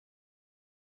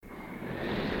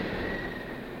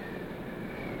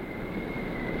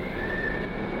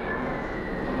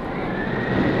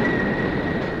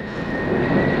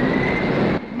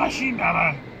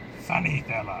Punchinella, funny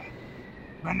fella,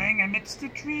 running amidst the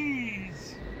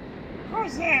trees.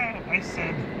 Who's there? I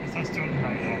said as I stood in my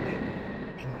head,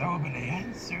 and nobody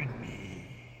answered me.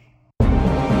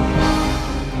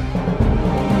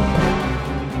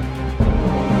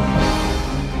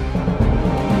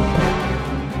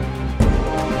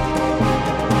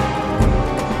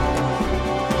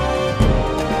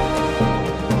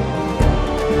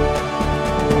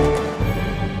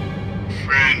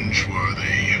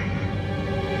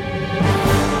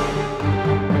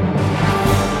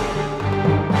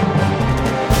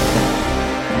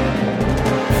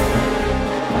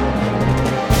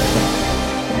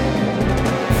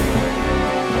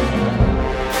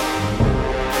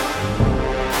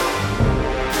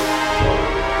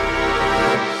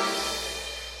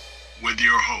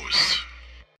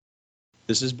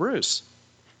 This is Bruce.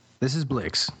 This is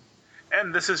Blix.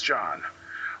 And this is John.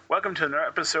 Welcome to another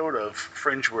episode of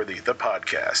Fringeworthy, the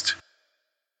podcast.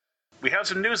 We have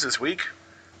some news this week.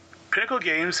 Pinnacle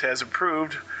Games has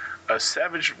approved a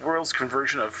Savage Worlds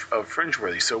conversion of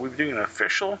Fringeworthy. So we're doing an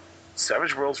official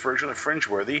Savage Worlds version of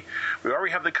Fringeworthy. We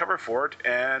already have the cover for it,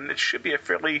 and it should be a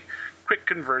fairly quick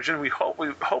conversion.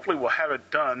 Hopefully we'll have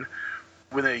it done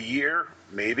within a year,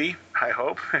 maybe, I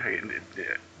hope.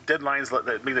 Deadlines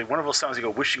that make one of those sounds you go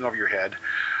wishing over your head,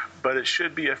 but it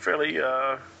should be a fairly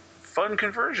fun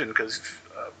conversion because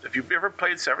if you've ever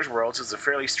played Savage Worlds, it's a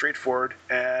fairly straightforward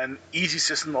and easy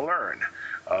system to learn.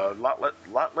 A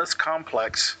lot less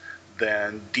complex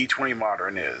than D20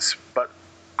 Modern is. But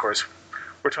of course,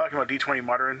 we're talking about D20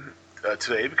 Modern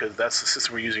today because that's the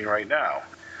system we're using right now.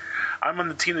 I'm on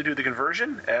the team to do the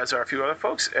conversion, as are a few other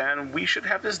folks, and we should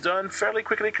have this done fairly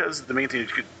quickly because the main thing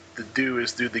to do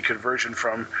is do the conversion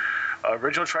from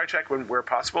original TriTech where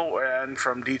possible and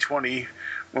from D20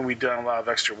 when we've done a lot of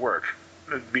extra work.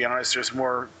 To be honest, there's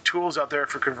more tools out there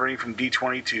for converting from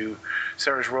D20 to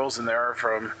Savage Worlds than there are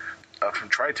from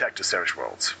TriTech to Savage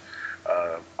Worlds.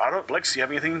 Otto, Blix, do you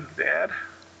have anything to add?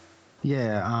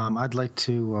 Yeah, I'd like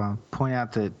to point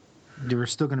out that we're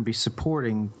still going to be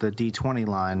supporting the D20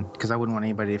 line because I wouldn't want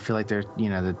anybody to feel like they're,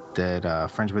 that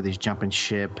Fringeworthy's jumping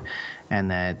ship, and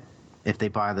that if they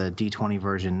buy the D20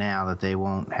 version now, that they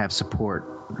won't have support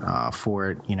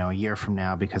for it, a year from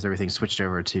now because everything's switched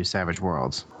over to Savage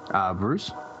Worlds.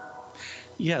 Bruce?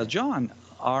 Yeah, John,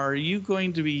 are you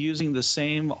going to be using the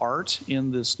same art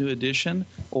in this new edition,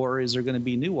 or is there going to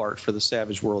be new art for the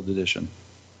Savage World edition?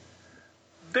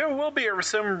 There will be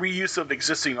some reuse of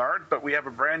existing art, but we have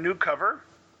a brand new cover.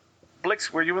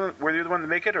 Blix, were you the one to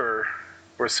make it, or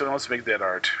someone else make that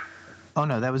art? Oh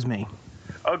no, that was me.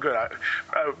 Oh, good.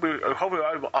 Hopefully,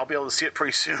 I'll be able to see it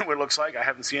pretty soon. What it looks like, I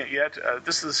haven't seen it yet.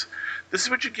 This is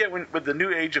what you get with the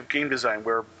new age of game design.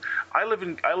 Where I live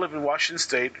in Washington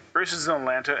State. Bruce is in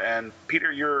Atlanta, and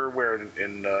Peter, you're where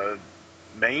in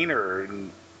Maine or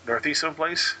in Northeast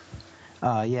someplace?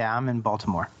 Yeah, I'm in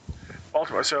Baltimore.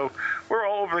 Baltimore. So we're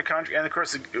all over the country, and of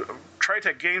course,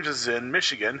 TriTech Games is in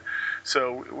Michigan,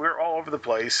 so we're all over the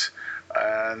place.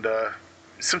 And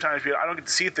sometimes I don't get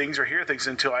to see things or hear things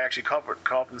until I actually call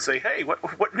up and say, "Hey,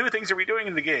 what new things are we doing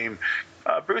in the game?"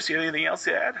 Bruce, you have anything else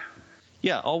to add?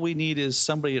 Yeah, all we need is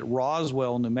somebody at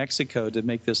Roswell, New Mexico, to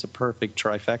make this a perfect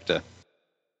trifecta.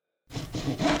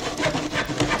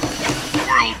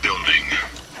 World building.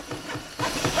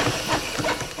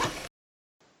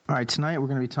 All right, tonight we're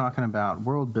going to be talking about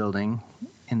world building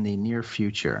in the near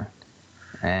future.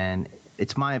 And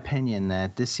it's my opinion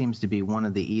that this seems to be one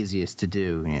of the easiest to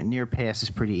do. Near past is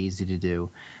pretty easy to do,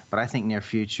 but I think near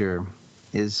future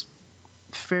is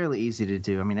fairly easy to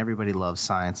do. I mean, everybody loves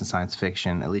science and science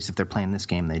fiction, at least if they're playing this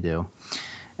game, they do.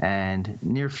 And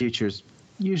near future is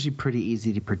usually pretty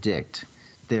easy to predict.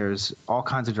 There's all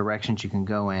kinds of directions you can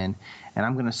go in, and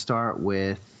I'm going to start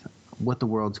with what the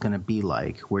world's going to be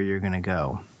like, where you're going to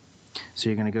go. So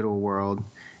you're going to go to a world,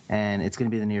 and it's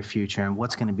going to be the near future, and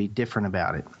what's going to be different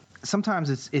about it. Sometimes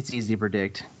it's easy to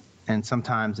predict, and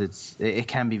sometimes it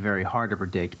can be very hard to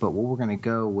predict. But what we're going to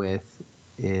go with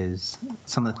is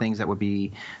some of the things that would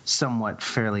be somewhat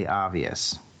fairly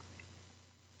obvious.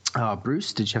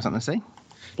 Bruce, did you have something to say?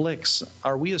 Blix,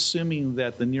 are we assuming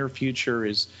that the near future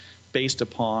is based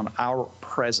upon our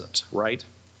present, right?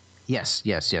 Yes,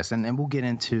 and we'll get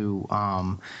into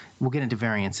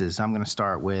variances. I'm going to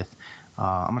start with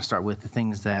the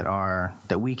things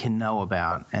that we can know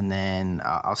about, and then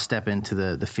I'll step into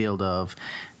the field of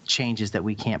changes that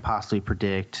we can't possibly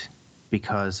predict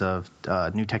because of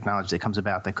new technology that comes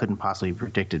about that couldn't possibly be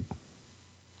predicted.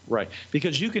 Right,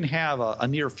 because you can have a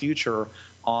near future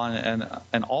on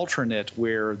an alternate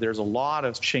where there's a lot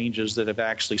of changes that have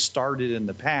actually started in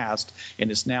the past,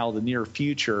 and it's now the near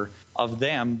future of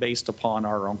them based upon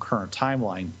our own current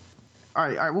timeline. All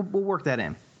right, we'll work that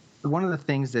in. One of the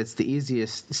things that's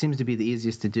seems to be the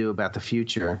easiest to do about the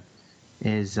future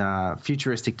is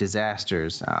futuristic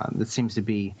disasters. That seems to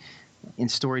be in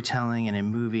storytelling and in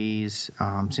movies,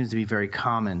 seems to be very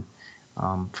common.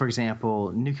 For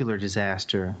example, nuclear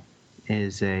disaster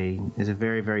is a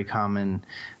very, very common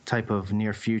type of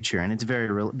near future, and it's very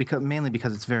real mainly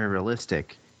because it's very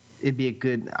realistic. It'd be a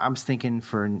good. I was thinking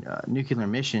for nuclear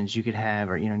missions, you could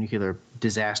have, or nuclear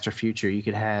disaster future, you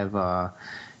could have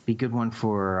be a good one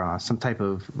for some type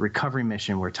of recovery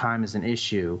mission where time is an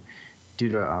issue due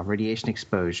to radiation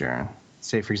exposure.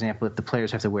 Say, for example, if the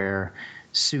players have to wear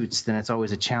suits, then it's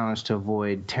always a challenge to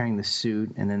avoid tearing the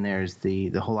suit. And then there's the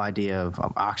whole idea of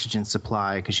oxygen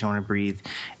supply, because you don't want to breathe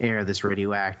air that's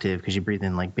radioactive because you breathe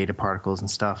in like beta particles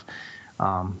and stuff.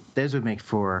 Those would make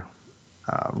for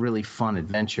really fun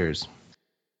adventures.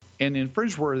 And in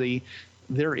Fringeworthy,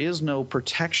 there is no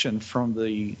protection from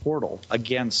the portal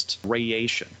against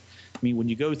radiation. I mean, when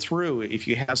you go through, if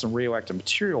you have some radioactive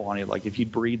material on it, like if you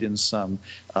breathe in some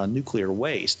nuclear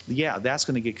waste, yeah, that's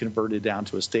going to get converted down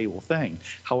to a stable thing.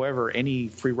 However, any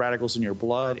free radicals in your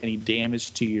blood, any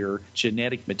damage to your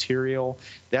genetic material,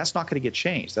 that's not going to get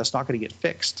changed. That's not going to get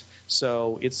fixed.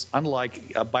 So it's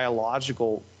unlike a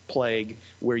biological plague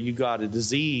where you got a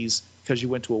disease because you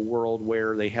went to a world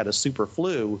where they had a super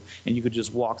flu and you could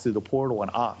just walk through the portal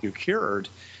and you're cured.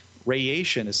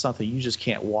 Radiation is something you just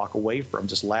can't walk away from,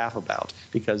 just laugh about,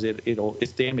 because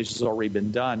its damage has already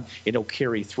been done. It'll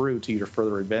carry through to your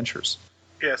further adventures.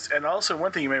 Yes, and also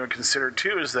one thing you may want to consider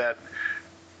too is that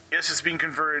yes, it's being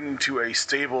converted into a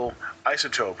stable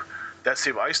isotope. That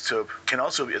stable isotope can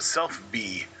also itself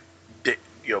be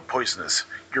poisonous.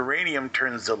 Uranium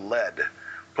turns to lead.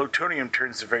 Plutonium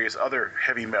turns to various other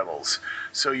heavy metals.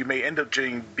 So you may end up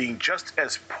being just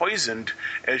as poisoned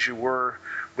as you were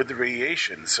with the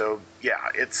radiation. So yeah,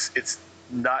 it's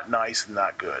not nice and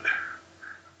not good.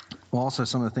 Well, also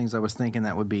some of the things I was thinking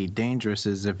that would be dangerous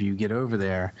is if you get over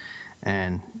there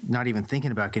and not even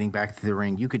thinking about getting back to the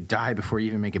ring, you could die before you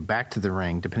even make it back to the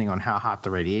ring, depending on how hot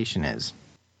the radiation is.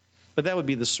 But that would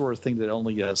be the sort of thing that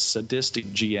only a sadistic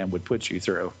GM would put you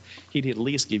through. He'd at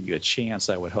least give you a chance,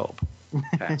 I would hope.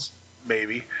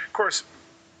 Maybe. Of course,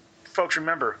 folks,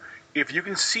 remember, if you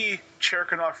can see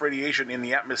Cherkanoff radiation in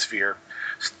the atmosphere,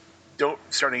 don't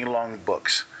start any long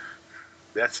books.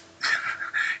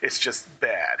 It's just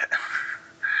bad.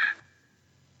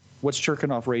 What's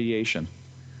Cherkanoff radiation?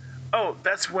 Oh,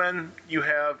 that's when you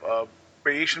have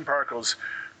radiation particles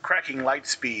cracking light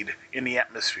speed in the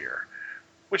atmosphere,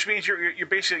 which means you're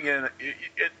basically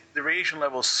the radiation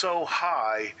level is so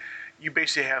high, you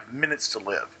basically have minutes to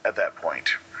live at that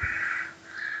point.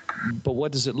 But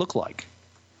what does it look like?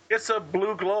 It's a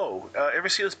blue glow. Ever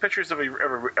see those pictures of a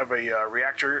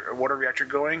reactor, a water reactor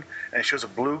going, and it shows a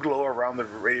blue glow around the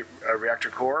reactor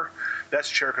core? That's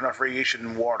Cherkanoff radiation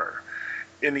in water.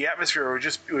 In the atmosphere, it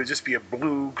would just be a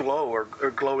blue glow or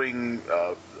glowing,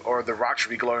 or the rocks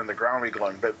would be glowing, the ground would be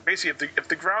glowing. But basically, if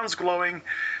the ground's glowing,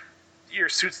 your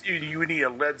suits you would need a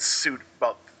lead suit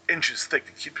about inches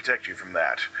thick to protect you from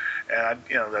that. And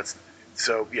that's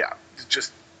so yeah, it's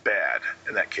just bad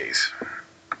in that case.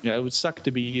 Yeah, it would suck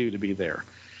to be you to be there.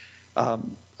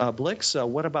 Blix,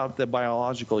 what about the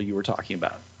biological you were talking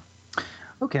about?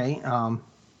 Okay,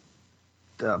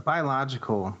 the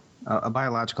biological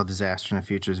disaster in the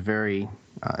future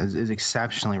is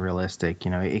exceptionally realistic.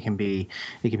 It can be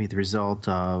the result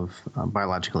of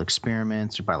biological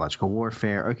experiments or biological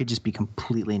warfare, or it could just be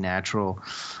completely natural.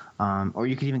 Or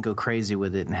you could even go crazy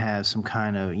with it and have some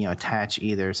kind of attach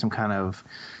either some kind of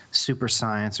super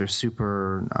science or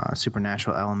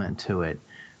supernatural element to it.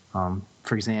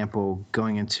 For example,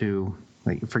 going into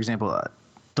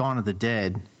Dawn of the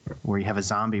Dead, where you have a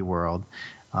zombie world.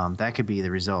 That could be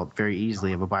the result very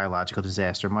easily of a biological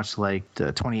disaster, much like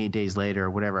 28 Days Later or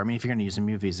whatever. I mean, if you're going to use a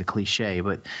movie as a cliche,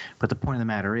 but the point of the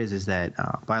matter is that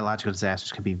biological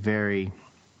disasters could be very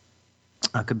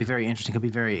interesting, could be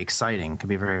very exciting, could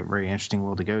be a very, very interesting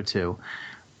world to go to.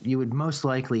 You would most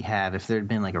likely have, if there had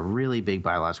been like a really big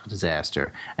biological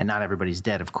disaster, and not everybody's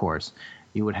dead, of course,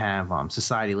 you would have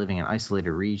society living in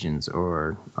isolated regions,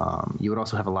 or you would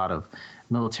also have a lot of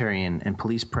military and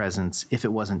police presence if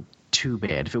it wasn't too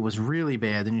bad. If it was really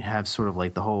bad, then you'd have sort of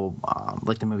like the whole,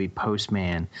 like the movie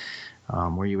Postman,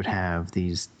 where you would have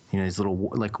these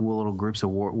little groups of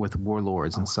with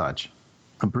warlords and such.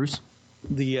 Bruce?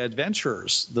 The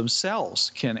adventurers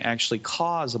themselves can actually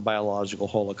cause a biological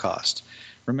holocaust.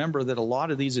 Remember that a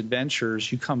lot of these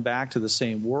adventures, you come back to the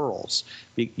same worlds.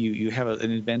 You have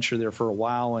an adventure there for a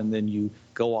while, and then you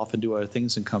go off and do other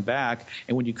things and come back.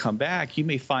 And when you come back, you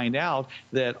may find out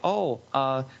that,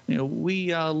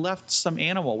 we left some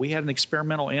animal. We had an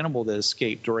experimental animal that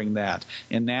escaped during that.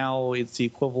 And now it's the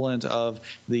equivalent of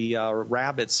the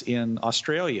rabbits in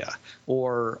Australia.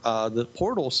 Or the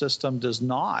portal system does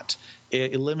not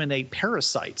eliminate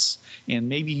parasites, and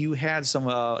maybe you had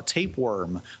some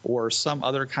tapeworm or some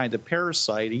other kind of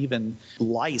parasite, even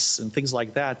lice and things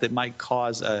like that might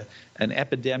cause an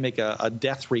epidemic, a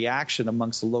death reaction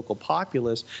amongst the local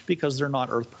populace because they're not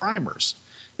Earth primers.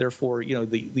 Therefore,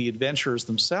 the adventurers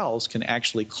themselves can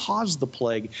actually cause the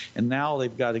plague, and now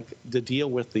they've got to deal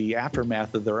with the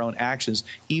aftermath of their own actions,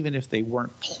 even if they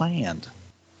weren't planned.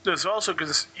 There's also,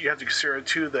 because you have to consider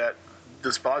too that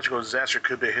this biological disaster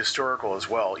could be historical as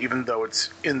well. Even though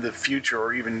it's in the future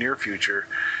or even near future,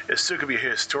 it still could be a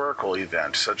historical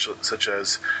event, such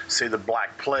as, say, the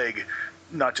Black Plague,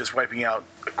 not just wiping out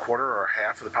a quarter or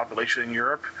half of the population in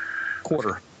Europe.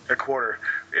 A quarter.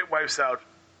 It wipes out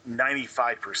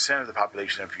 95% of the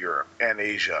population of Europe and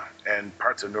Asia and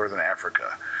parts of northern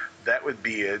Africa. That would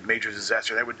be a major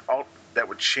disaster. That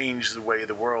would change the way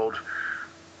the world.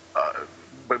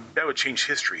 But that would change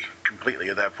history completely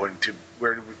at that point to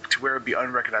where it would be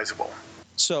unrecognizable.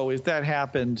 So if that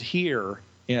happened here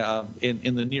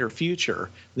in the near future,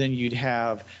 then you'd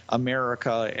have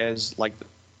America as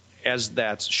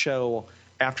that show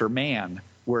After Man,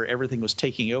 where everything was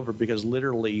taking over because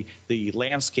literally the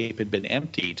landscape had been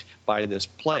emptied by this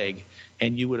plague,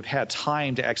 and you would have had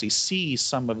time to actually see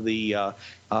some of the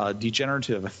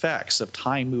degenerative effects of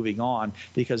time moving on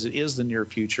because it is the near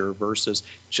future versus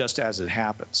just as it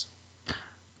happens.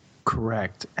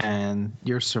 Correct. And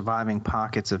your surviving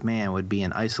pockets of man would be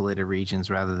in isolated regions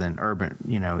rather than urban,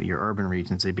 your urban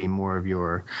regions. They'd be more of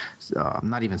your,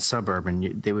 not even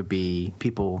suburban. They would be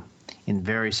people in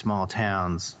very small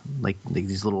towns, like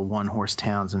these little one-horse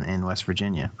towns in West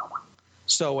Virginia.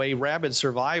 So a rabid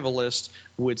survivalist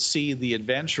would see the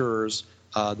adventurers,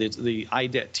 the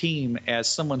IDET team, as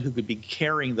someone who could be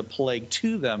carrying the plague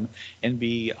to them and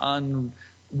be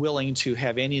unwilling to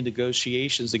have any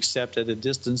negotiations except at a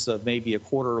distance of maybe a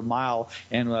quarter of a mile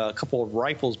and a couple of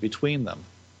rifles between them.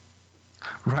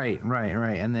 Right.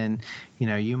 And then,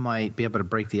 you might be able to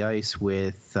break the ice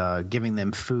with giving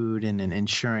them food and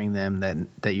ensuring them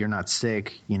that you're not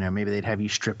sick. Maybe they'd have you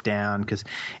stripped down, because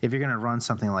if you're going to run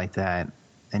something like that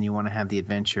and you want to have the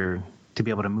adventure to be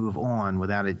able to move on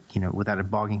without it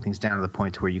bogging things down to the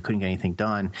point to where you couldn't get anything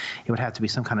done, it would have to be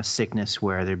some kind of sickness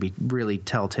where there'd be really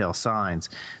telltale signs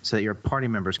so that your party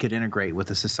members could integrate with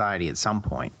the society at some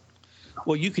point.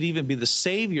 Well, you could even be the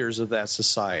saviors of that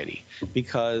society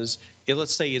because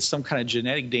let's say it's some kind of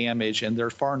genetic damage and they're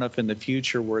far enough in the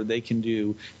future where they can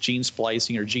do gene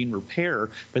splicing or gene repair,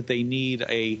 but they need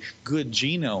a good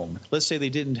genome. Let's say they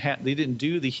didn't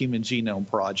do the Human Genome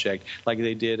Project like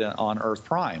they did on Earth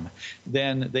Prime.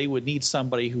 Then they would need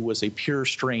somebody who was a pure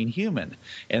strain human.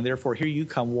 And therefore, here you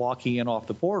come walking in off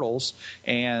the portals,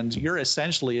 and you're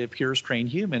essentially a pure strain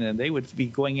human, and they would be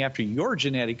going after your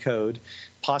genetic code,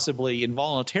 possibly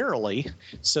involuntarily,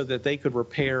 so that they could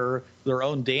repair their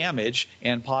own damage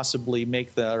and possibly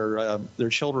make their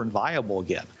children viable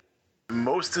again.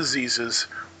 Most diseases,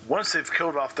 once they've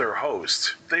killed off their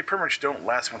host, they pretty much don't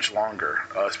last much longer,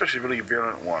 especially really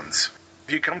virulent ones.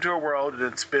 If you come to a world and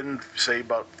it's been, say,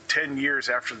 about 10 years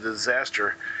after the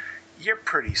disaster, you're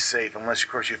pretty safe, unless, of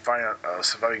course, you find a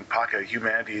surviving pocket of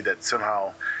humanity that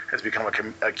somehow has become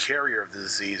a carrier of the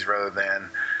disease rather than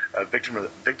a victim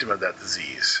of that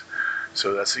disease.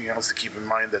 So that's something else to keep in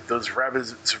mind, that those rabid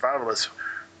survivalists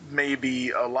may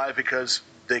be alive because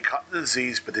they caught the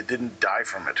disease, but they didn't die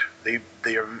from it.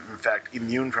 They are, in fact,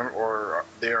 immune from it, or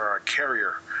they are a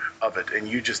carrier of it, and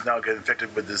you just now get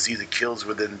infected with disease that kills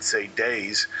within, say,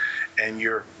 days, and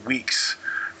you're weeks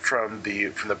from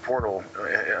the portal,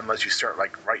 unless you start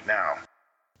like right now.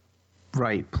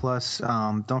 Right. Plus,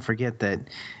 don't forget that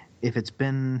if it's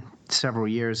been several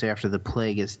years after the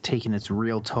plague has taken its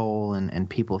real toll and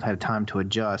people have had time to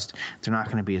adjust, they're not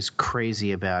going to be as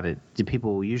crazy about it. The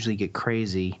people will usually get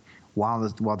crazy while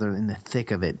they're in the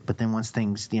thick of it, but then once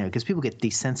things, because people get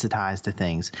desensitized to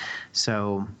things,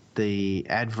 so the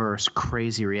adverse,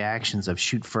 crazy reactions of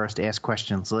shoot first, ask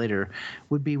questions later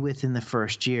would be within the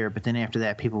first year, but then after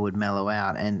that, people would mellow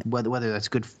out, and whether that's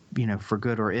good, for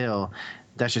good or ill,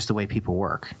 that's just the way people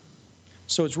work.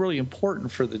 So it's really important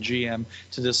for the GM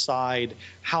to decide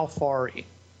how far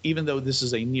even though this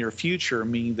is a near future,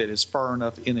 meaning that it's far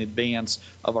enough in advance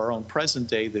of our own present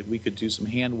day that we could do some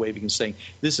hand waving and saying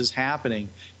this is happening.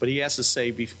 But he has to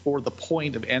say before the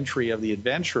point of entry of the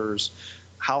adventurers,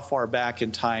 how far back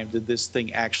in time did this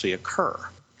thing actually occur?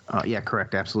 Yeah,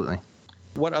 correct. Absolutely.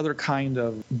 What other kind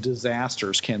of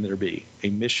disasters can there be? A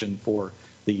mission for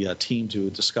the team to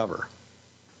discover?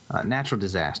 Natural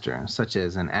disaster, such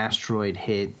as an asteroid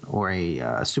hit or a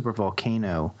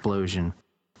supervolcano explosion,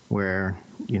 where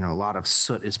a lot of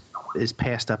soot is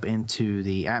passed up into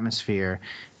the atmosphere,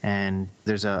 and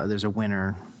there's a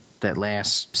winter that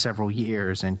lasts several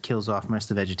years and kills off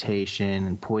most of the vegetation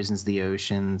and poisons the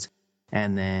oceans,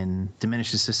 and then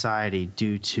diminishes society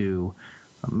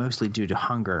mostly due to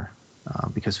hunger,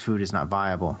 because food is not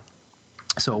viable.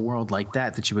 So a world like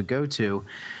that you would go to,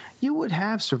 you would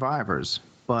have survivors,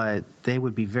 but they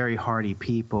would be very hardy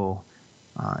people,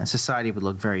 and society would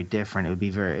look very different.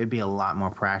 It'd be a lot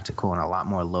more practical and a lot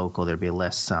more local. There'd be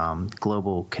less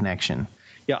global connection.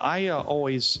 Yeah, I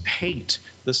always hate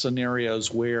the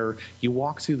scenarios where you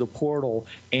walk through the portal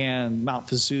and Mount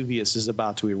Vesuvius is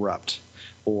about to erupt,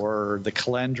 or the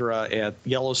Calandra at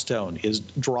Yellowstone is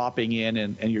dropping in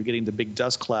and you're getting the big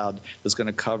dust cloud that's going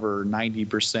to cover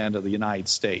 90% of the United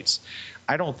States.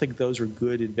 I don't think those are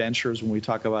good adventures when we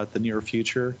talk about the near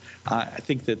future. I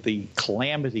think that the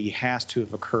calamity has to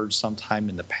have occurred sometime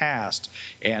in the past,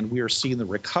 and we are seeing the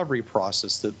recovery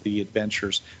process that the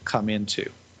adventures come into.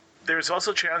 There's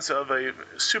also a chance of a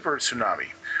super tsunami,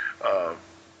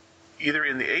 either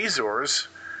in the Azores.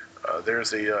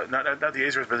 There's not the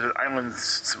Azores, but there's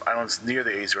some islands near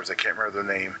the Azores. I can't remember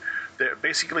the name. They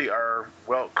basically are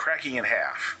cracking in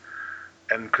half,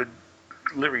 and could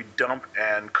literally dump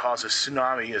and cause a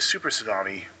tsunami, a super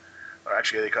tsunami. Or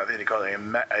actually, they call it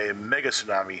a mega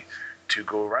tsunami, to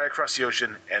go right across the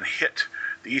ocean and hit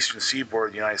the eastern seaboard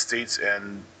of the United States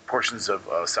and portions of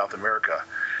South America.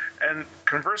 And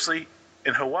conversely,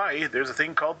 in Hawaii, there's a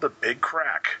thing called the Big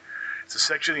Crack. It's a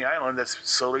section of the island that's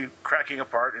slowly cracking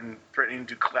apart and threatening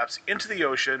to collapse into the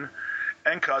ocean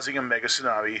and causing a mega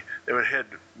tsunami that would head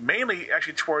mainly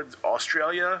actually towards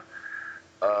Australia,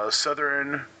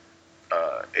 southern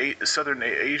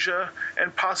Asia,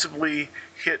 and possibly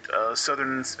hit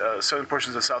southern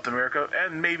portions of South America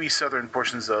and maybe southern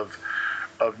portions of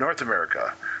North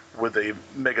America with a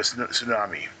mega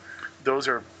tsunami. Those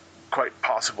are quite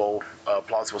plausible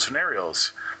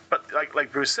scenarios. But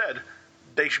like Bruce said,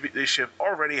 they should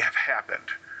already have happened.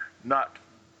 Not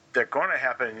they're going to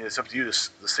happen, and it's up to you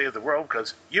to save the world,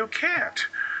 because you can't.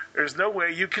 There's no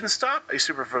way you can stop a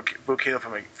super volcano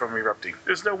from erupting.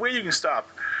 There's no way you can stop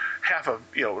half of,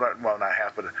 not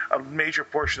half, but a major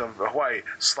portion of Hawaii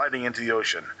sliding into the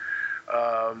ocean.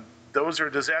 Those are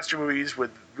disaster movies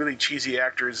with really cheesy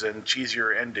actors and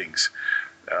cheesier endings.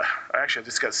 I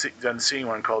just got done seeing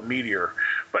one called Meteor.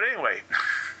 But anyway.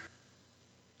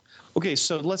 Okay,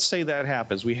 so let's say that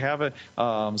happens. We have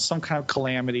some kind of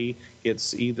calamity.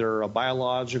 It's either a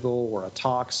biological or a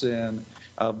toxin.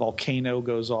 A volcano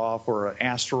goes off or an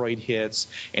asteroid hits,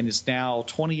 and it's now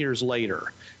 20 years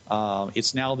later.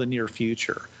 It's now the near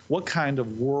future. What kind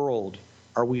of world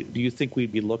do you think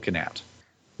we'd be looking at?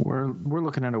 We're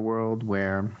looking at a world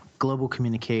where global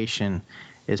communication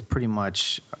is pretty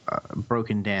much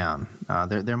broken down.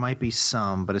 There might be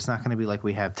some, but it's not going to be like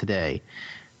we have today.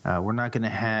 We're not going to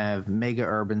have mega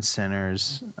urban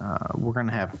centers. We're going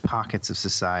to have pockets of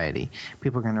society.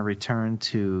 People are going to return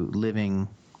to living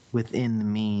within the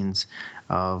means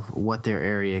of what their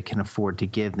area can afford to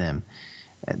give them.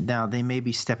 Now, they may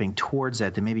be stepping towards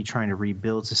that. They may be trying to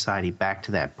rebuild society back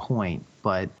to that point.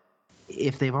 But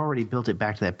if they've already built it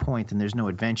back to that point, then there's no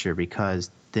adventure,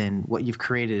 because then what you've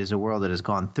created is a world that has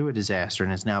gone through a disaster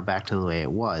and is now back to the way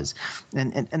it was.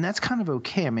 And that's kind of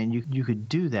okay. I mean, you could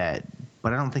do that,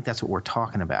 but I don't think that's what we're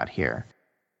talking about here.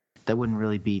 That wouldn't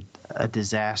really be a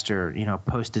disaster,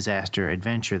 post-disaster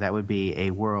adventure. That would be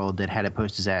a world that had a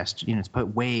post-disaster, it's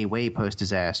way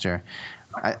post-disaster.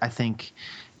 I think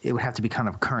it would have to be kind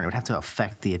of current. It would have to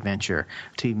affect the adventure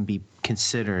to even be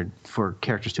considered for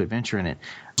characters to adventure in it.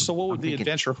 So what would the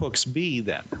adventure hooks be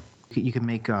then? You can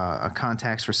make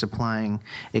contacts for supplying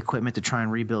equipment to try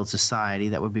and rebuild society.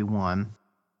 That would be one.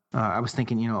 I was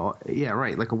thinking,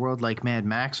 like a world like Mad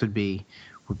Max would be,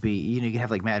 you could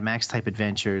have like Mad Max type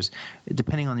adventures,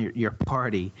 depending on your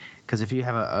party. Because if you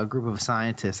have a group of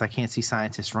scientists, I can't see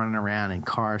scientists running around in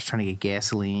cars trying to get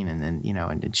gasoline and then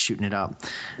and shooting it up.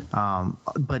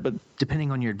 But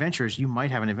depending on your adventures, you might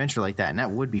have an adventure like that, and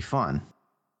that would be fun.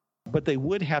 but they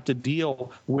would have to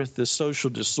deal with the social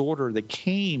disorder that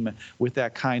came with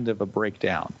that kind of a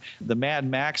breakdown. The Mad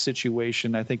Max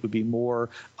situation, I think, would be more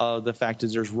the fact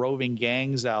is there's roving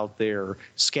gangs out there,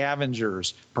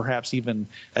 scavengers, perhaps even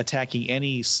attacking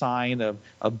any sign of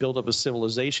buildup of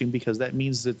civilization, because that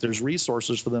means that there's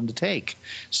resources for them to take.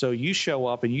 So you show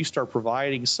up and you start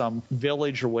providing some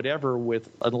village or whatever with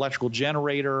an electrical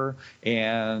generator,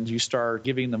 and you start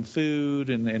giving them food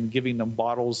and giving them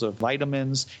bottles of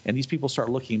vitamins, and these people start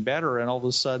looking better, and all of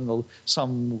a sudden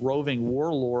some roving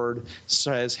warlord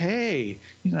says, hey,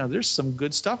 there's some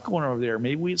good stuff going over there.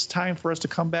 Maybe it's time for us to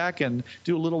come back and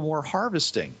do a little more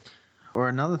harvesting. Or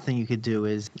another thing you could do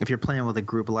is, if you're playing with a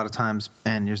group a lot of times,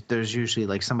 and there's usually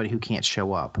like somebody who can't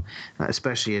show up,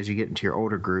 especially as you get into your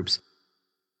older groups,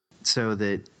 so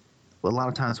that a lot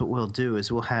of times what we'll do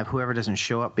is we'll have whoever doesn't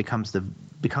show up becomes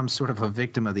sort of a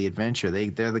victim of the adventure.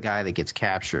 They're the guy that gets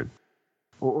captured.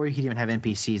 Or you could even have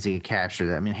NPCs that get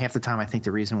captured. I mean, half the time I think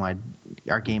the reason why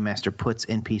our game master puts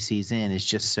NPCs in is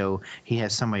just so he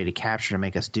has somebody to capture to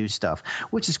make us do stuff,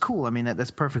 which is cool. I mean,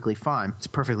 that's perfectly fine. It's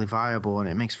perfectly viable, and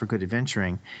it makes for good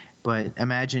adventuring. But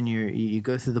imagine you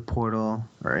go through the portal,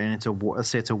 and let's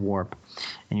say it's a warp,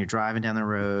 and you're driving down the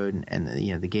road, and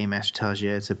the game master tells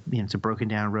you it's a broken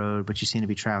down road, but you seem to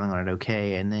be traveling on it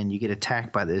okay, and then you get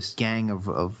attacked by this gang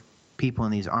of people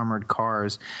in these armored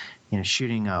cars,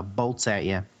 shooting bolts at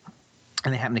you,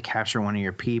 and they happen to capture one of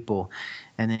your people,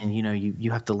 and then you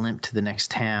have to limp to the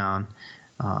next town,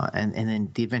 and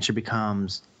then the adventure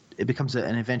becomes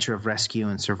an adventure of rescue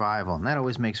and survival, and that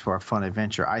always makes for a fun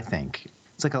adventure, I think.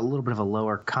 It's like a little bit of a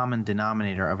lower common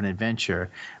denominator of an adventure,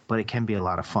 but it can be a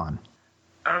lot of fun.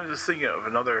 I was just thinking of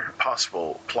another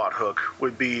possible plot hook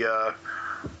would be,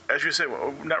 as you said,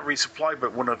 not resupply,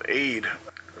 but one of aid.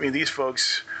 I mean, these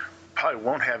folks probably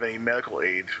won't have any medical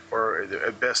aid, or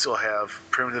at best they'll have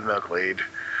primitive medical aid.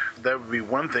 That would be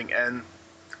one thing. And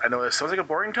I know it sounds like a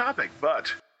boring topic,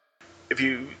 but if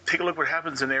you take a look what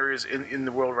happens in areas in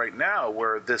the world right now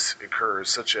where this occurs,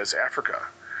 such as Africa,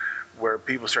 where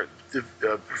people start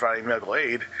providing medical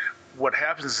aid, what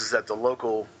happens is that the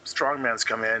local strongmans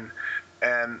come in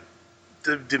and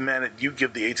demand that you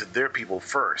give the aid to their people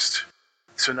first.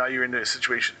 So now you're in a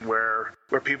situation where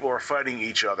people are fighting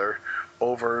each other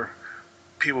over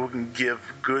people who can give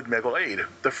good medical aid,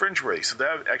 the fringe-worthy. So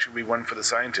that would actually be one for the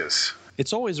scientists.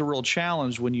 It's always a real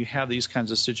challenge when you have these kinds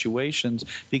of situations,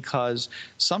 because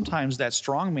sometimes that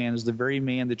strong man is the very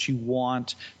man that you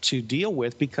want to deal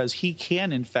with, because he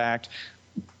can, in fact,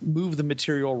 move the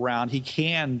material around. He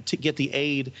can get the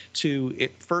aid to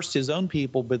first his own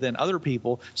people, but then other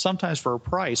people, sometimes for a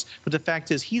price. But the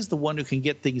fact is, he's the one who can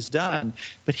get things done,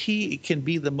 but he can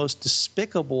be the most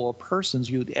despicable of persons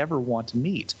you'd ever want to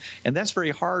meet. And that's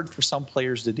very hard for some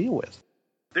players to deal with.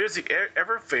 There's the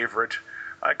ever-favorite,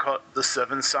 I call it the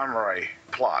Seven Samurai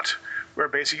plot, where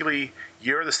basically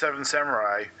you're the Seven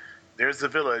Samurai, there's the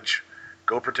village,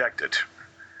 go protect it.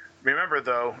 Remember,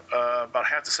 though, about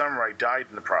half the samurai died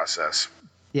in the process.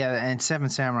 Yeah, and Seven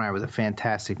Samurai was a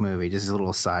fantastic movie. Just a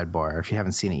little sidebar. If you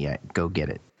haven't seen it yet, go get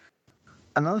it.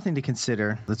 Another thing to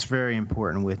consider that's very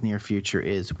important with Near Future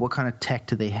is what kind of tech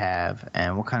do they have,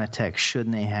 and what kind of tech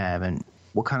shouldn't they have, and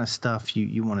what kind of stuff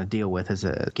you want to deal with as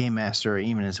a game master or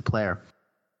even as a player.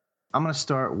 I'm going to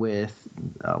start with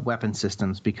weapon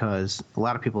systems, because a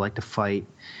lot of people like to fight,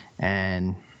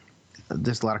 and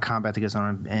there's a lot of combat that goes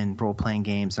on in role-playing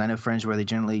games. And I know Fringeworthy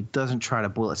generally doesn't try to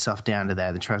boil itself down to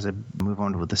that. It tries to move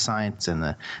on with the science and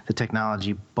the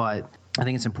technology. But I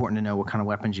think it's important to know what kind of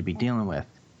weapons you'd be dealing with.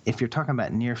 If you're talking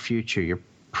about near future, you're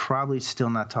probably still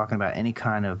not talking about any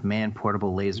kind of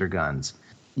man-portable laser guns.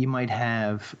 You might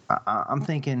have I'm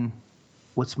thinking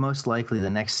what's most likely the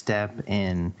next step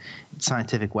in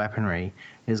scientific weaponry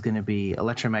is going to be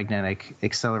electromagnetic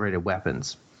accelerated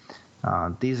weapons.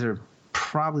 These are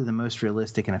probably the most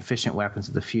realistic and efficient weapons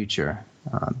of the future.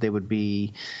 They would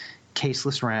be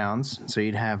caseless rounds, so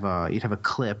you'd have a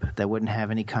clip that wouldn't have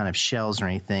any kind of shells or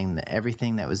anything.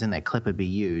 Everything that was in that clip would be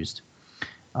used.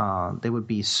 They would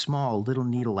be small, little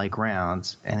needle-like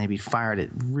rounds, and they'd be fired at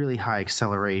really high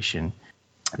acceleration.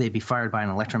 They'd be fired by an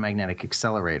electromagnetic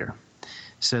accelerator,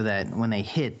 so that when they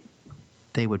hit,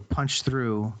 they would punch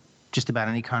through just about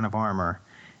any kind of armor,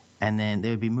 and then they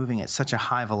would be moving at such a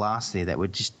high velocity that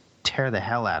would just tear the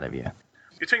hell out of you.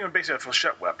 You're taking basically a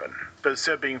flechette weapon, but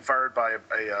instead of being fired by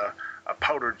a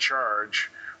powdered charge,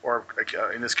 or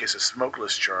in this case a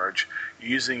smokeless charge,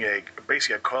 you're using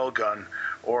basically a coil gun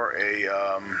or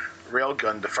a rail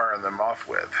gun to fire them off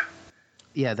with.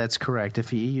 Yeah, that's correct.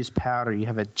 If you use powder, you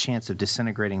have a chance of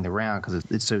disintegrating the round because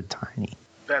it's so tiny.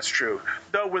 That's true.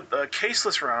 Though with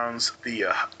caseless rounds,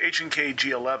 the H&K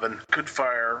G11 could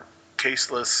fire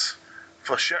caseless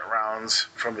flechette rounds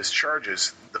from his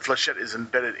charges. The flechette is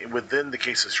embedded within the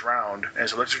caseless round, and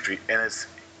it's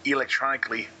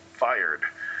electronically fired.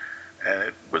 And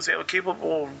it was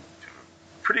capable of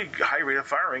pretty high rate of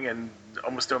firing and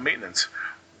almost no maintenance.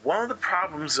 One of the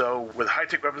problems, though, with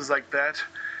high-tech weapons like that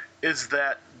is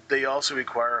that they also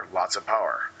require lots of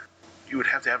power. You would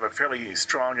have to have a fairly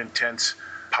strong, intense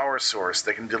power source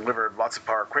that can deliver lots of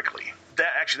power quickly.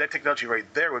 That technology right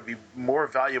there would be more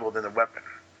valuable than the weapon.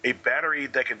 A battery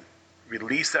that can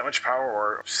release that much power,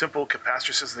 or simple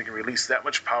capacitor system that can release that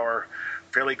much power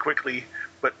fairly quickly,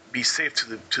 but be safe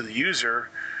to the user,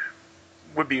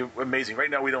 would be amazing. Right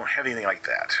now, we don't have anything like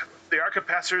that. There are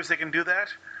capacitors that can do that,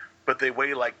 but they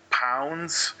weigh like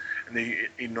pounds, and they're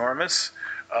enormous.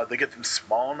 They get them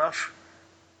small enough,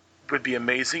 would be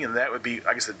amazing, and that would be,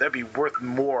 like I said, that'd be worth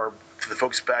more to the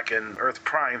folks back in Earth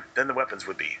Prime than the weapons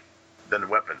would be. Than the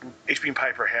weapon. H.B. and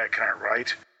Piper had kind of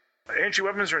right. Energy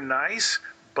weapons are nice,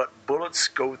 but bullets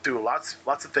go through lots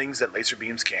of things that laser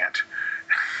beams can't.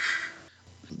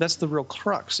 That's the real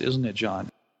crux, isn't it, John?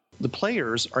 The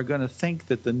players are going to think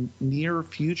that the near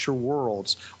future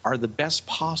worlds are the best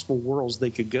possible worlds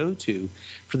they could go to,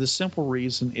 for the simple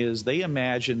reason is they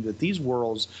imagine that these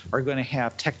worlds are going to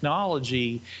have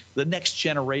technology, the next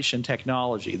generation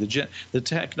technology, the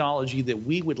technology that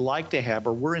we would like to have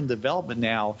or we're in development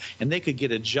now, and they could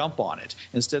get a jump on it.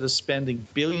 Instead of spending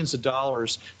billions of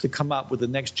dollars to come up with the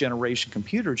next generation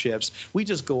computer chips, we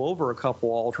just go over a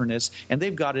couple alternates, and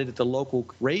they've got it at the local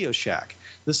Radio Shack.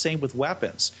 The same with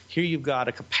weapons. Here you've got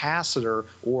a capacitor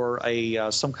or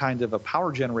some kind of a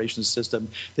power generation system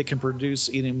that can produce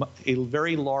a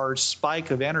very large spike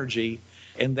of energy,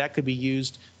 and that could be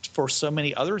used for so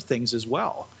many other things as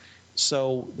well.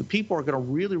 So the people are going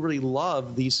to really, really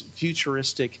love these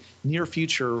futuristic,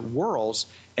 near-future worlds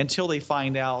until they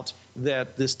find out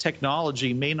that this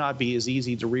technology may not be as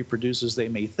easy to reproduce as they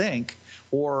may think,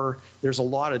 or there's a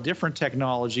lot of different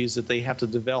technologies that they have to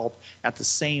develop at the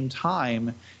same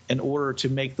time in order to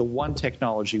make the one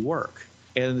technology work.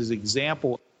 And as an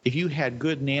example, if you had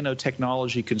good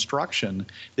nanotechnology construction,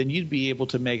 then you'd be able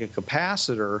to make a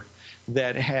capacitor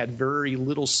that had very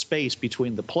little space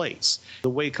between the plates. The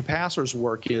way capacitors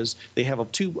work is they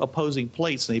have two opposing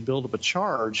plates and they build up a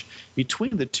charge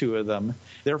between the two of them.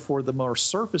 Therefore, the more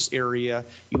surface area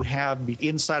you have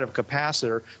inside of a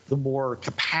capacitor, the more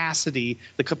capacity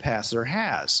the capacitor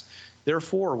has.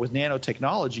 Therefore, with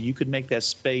nanotechnology, you could make that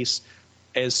space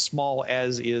as small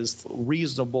as is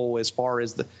reasonable as far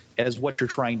as what you're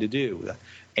trying to do.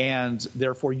 And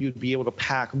therefore, you'd be able to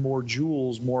pack more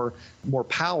joules, more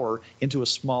power into a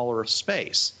smaller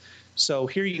space. So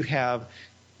here you have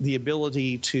the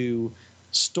ability to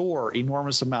store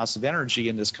enormous amounts of energy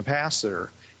in this capacitor.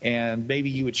 And maybe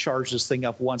you would charge this thing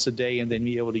up once a day and then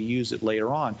be able to use it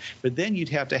later on. But then you'd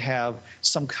have to have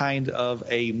some kind of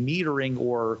a metering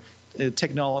or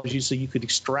technology so you could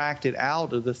extract it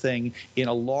out of the thing in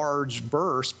a large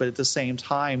burst, but at the same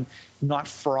time not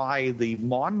fry the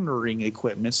monitoring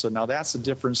equipment. So now that's the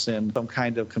difference in some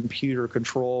kind of computer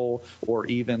control or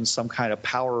even some kind of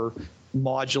power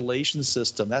modulation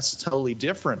system. That's totally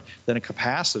different than a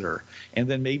capacitor. And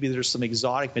then maybe there's some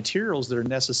exotic materials that are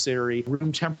necessary,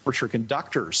 room temperature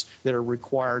conductors that are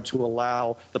required to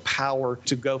allow the power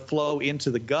to flow into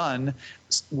the gun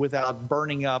without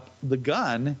burning up the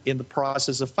gun in the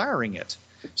process of firing it.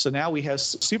 So now we have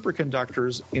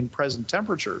superconductors in present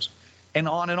temperatures, and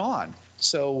on and on.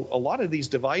 So a lot of these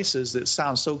devices that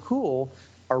sound so cool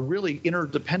are really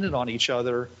interdependent on each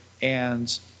other,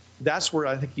 and that's where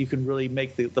I think you can really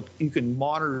make you can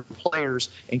monitor players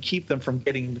and keep them from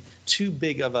getting too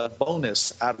big of a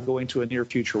bonus out of going to a near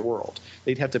future world.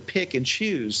 They'd have to pick and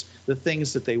choose the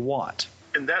things that they want.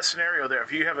 In that scenario there,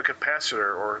 if you have a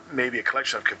capacitor or maybe a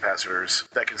collection of capacitors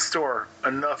that can store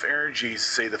enough energy,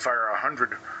 say to fire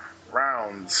 100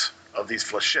 rounds of these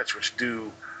flechettes, which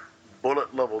do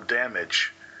bullet level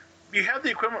damage, you have the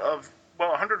equivalent of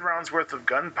 100 rounds worth of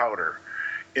gunpowder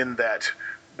in that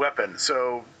weapon.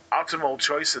 So optimal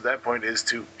choice at that point is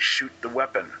to shoot the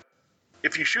weapon.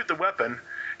 If you shoot the weapon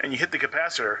and you hit the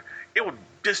capacitor, it will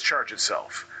discharge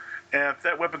itself. And if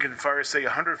that weapon can fire, say,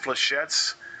 100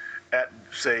 flechettes at,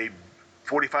 say,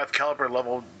 45 caliber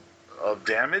level of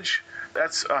damage,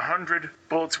 that's 100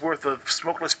 bullets worth of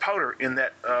smokeless powder in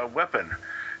that weapon.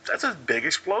 That's a big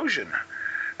explosion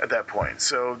at that point.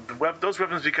 So those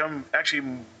weapons become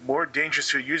actually more dangerous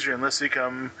to a user unless they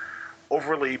become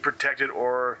overly protected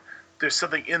or there's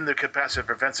something in the capacitor that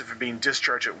prevents it from being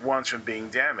discharged at once from being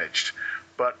damaged.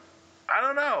 But I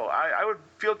don't know. I would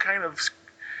feel kind of,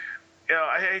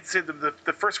 I hate to say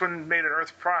the first one made in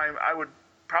Earth Prime, I would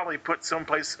probably put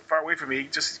someplace far away from me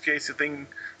just in case the thing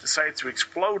decides to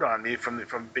explode on me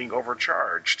from being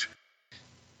overcharged.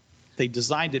 They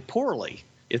designed it poorly.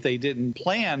 If they didn't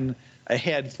plan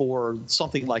ahead for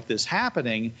something like this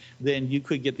happening, then you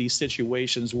could get these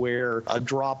situations where a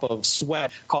drop of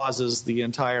sweat causes the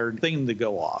entire thing to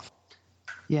go off.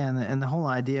 Yeah, and the whole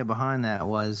idea behind that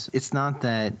was, it's not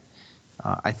that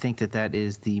I think that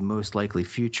is the most likely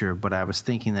future, but I was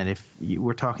thinking that if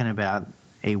we're talking about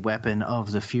a weapon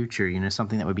of the future,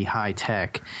 something that would be high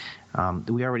tech,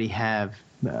 we already have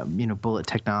bullet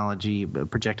technology,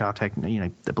 projectile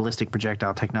the ballistic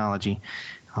projectile technology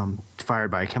fired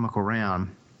by a chemical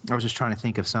round. I was just trying to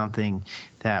think of something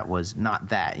that was not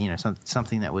that,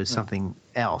 something that was something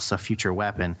else, a future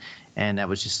weapon, and that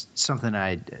was just something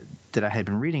that I had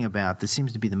been reading about. That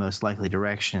seems to be the most likely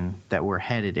direction that we're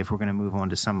headed if we're going to move on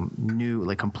to some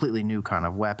new, completely new kind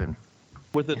of weapon.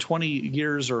 With the 20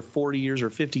 years or 40 years or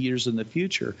 50 years in the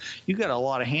future, you got a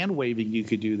lot of hand waving you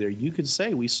could do there. You could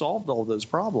say we solved all those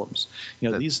problems.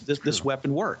 This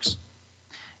weapon works.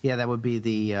 Yeah, that would be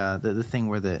the thing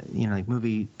where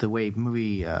the way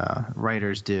movie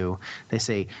writers do. They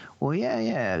say, well,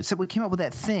 yeah. So we came up with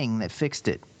that thing that fixed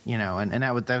it,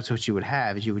 and that's what you would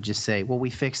have. Is you would just say, well, we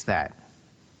fixed that.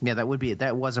 Yeah,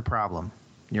 that was a problem.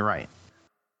 You're right.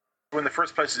 One of the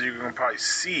first places you can probably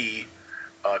see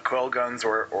coil guns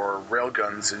or rail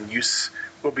guns in use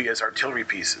will be as artillery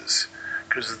pieces,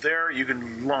 because there you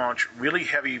can launch really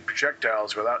heavy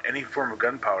projectiles without any form of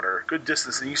gunpowder, good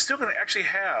distance, and you still can actually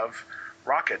have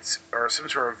rockets or some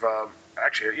sort of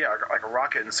like a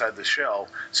rocket inside the shell,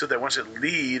 so that once it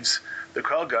leaves the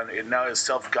coil gun, it now is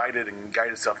self-guided and can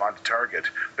guide itself onto target,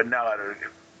 but now at a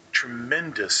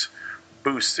tremendous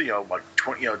boost, like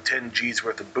 10 G's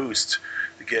worth of boost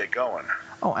to get it going.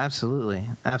 Oh, absolutely.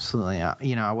 Absolutely.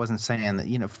 I wasn't saying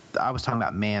that, I was talking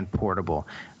about man-portable.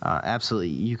 Absolutely.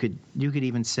 You could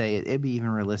even say, it'd be even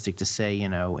realistic to say,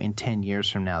 in 10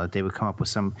 years from now that they would come up with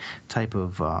some type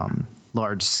of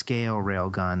large-scale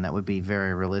railgun that would be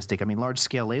very realistic. I mean,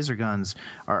 large-scale laser guns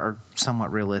are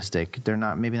somewhat realistic. They're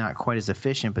maybe not quite as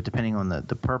efficient, but depending on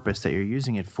the purpose that you're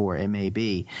using it for, it may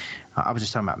be. I was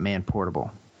just talking about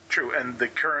man-portable. True, and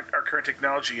our current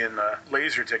technology in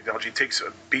laser technology takes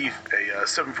a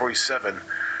 747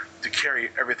 to carry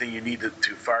everything you need to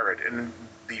fire it, and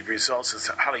the results is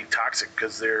highly toxic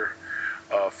because they're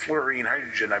fluorine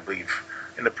hydrogen, I believe.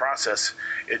 In the process,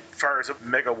 it fires up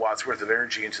megawatts worth of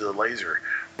energy into the laser.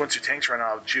 Once your tanks run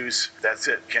out of juice, that's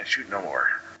it. Can't shoot no more.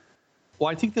 Well,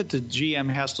 I think that the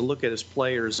GM has to look at his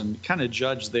players and kind of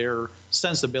judge their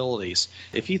sensibilities.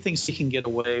 If he thinks he can get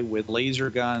away with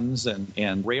laser guns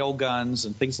and rail guns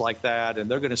and things like that, and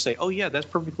they're going to say, oh, yeah, that's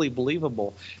perfectly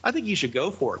believable, I think you should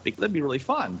go for it, because that'd be really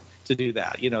fun to do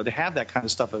that, to have that kind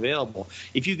of stuff available.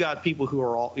 If you got people who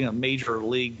are all, major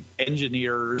league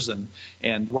engineers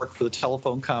and work for the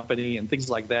telephone company and things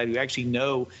like that, who actually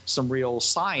know some real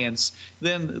science,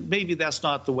 then maybe that's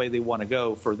not the way they want to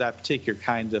go for that particular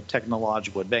kind of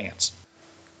technological advance.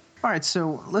 All right,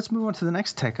 so let's move on to the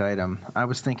next tech item. I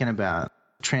was thinking about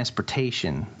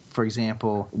transportation. For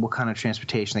example, what kind of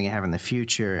transportation they can have in the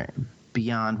future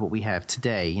beyond what we have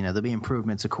today. There'll be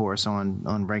improvements, of course,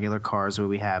 on regular cars where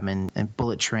we have them, and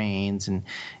bullet trains and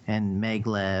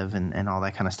maglev and all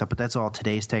that kind of stuff. But that's all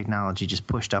today's technology, just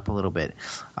pushed up a little bit.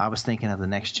 I was thinking of the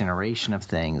next generation of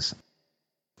things.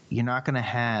 You're not going to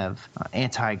have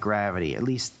anti-gravity, at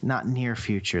least not near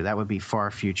future. That would be far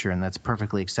future, and that's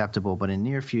perfectly acceptable. But in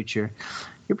near future,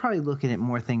 you're probably looking at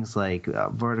more things like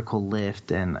vertical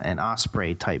lift and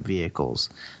Osprey-type vehicles,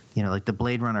 like the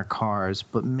Blade Runner cars,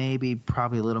 but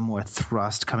probably a little more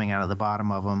thrust coming out of the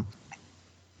bottom of them.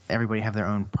 Everybody have their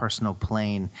own personal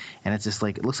plane, and it's just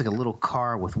it looks like a little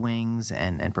car with wings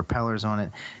and propellers on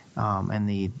it.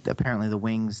 And apparently the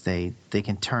wings, they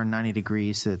can turn 90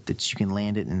 degrees so that you can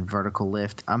land it in vertical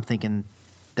lift. I'm thinking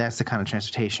that's the kind of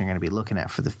transportation you're going to be looking at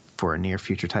for a near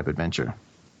future type adventure.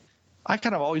 I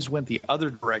kind of always went the other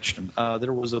direction.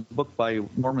 There was a book by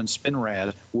Norman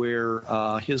Spinrad where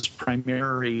his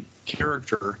primary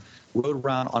character rode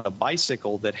around on a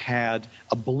bicycle that had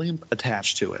a blimp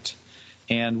attached to it.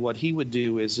 And what he would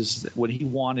do is when he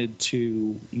wanted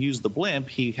to use the blimp,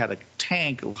 he had a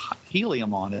tank of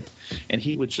helium on it, and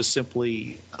he would just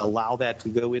simply allow that to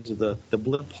go into the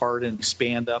blimp part and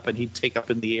expand up, and he'd take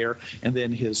up in the air, and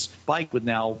then his bike would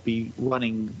now be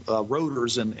running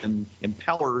rotors and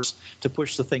impellers to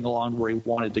push the thing along where he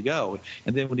wanted to go.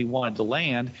 And then when he wanted to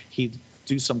land, he'd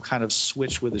do some kind of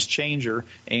switch with his changer,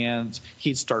 and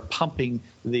he'd start pumping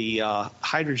the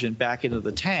hydrogen back into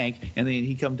the tank, and then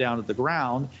he'd come down to the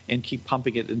ground and keep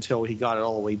pumping it until he got it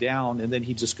all the way down, and then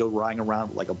he'd just go riding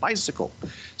around like a bicycle.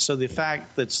 So the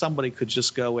fact that somebody could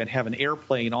just go and have an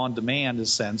airplane on demand, in a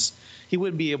sense, he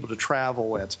wouldn't be able to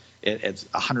travel at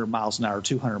 100 miles an hour,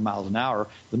 200 miles an hour.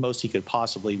 The most he could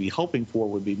possibly be hoping for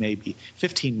would be maybe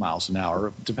 15 miles an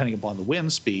hour, depending upon the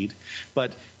wind speed.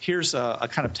 But here's a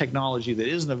kind of technology that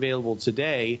isn't available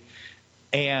today.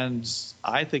 And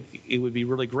I think it would be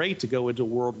really great to go into a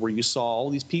world where you saw all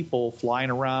these people flying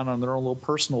around on their own little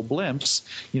personal blimps,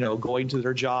 going to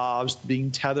their jobs,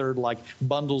 being tethered like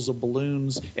bundles of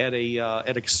balloons at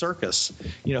a circus,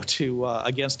 to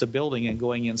against a building and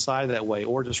going inside that way,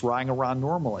 or just riding around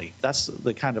normally. That's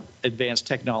the kind of advanced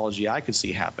technology I could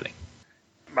see happening.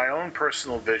 My own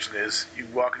personal vision is you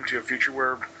walk into a future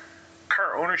where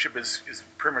car ownership is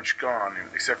pretty much gone,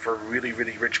 except for really,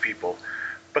 really rich people.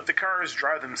 But the cars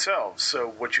drive themselves.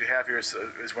 So what you have here is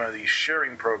one of these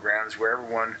sharing programs where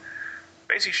everyone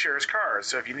basically shares cars.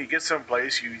 So if you need to get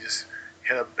someplace, you just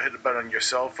hit a button on your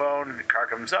cell phone, and the car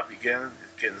comes up. You get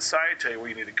inside, tell you where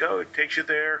you need to go. It takes you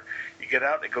there. You get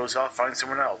out, it goes off, find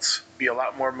someone else. Be a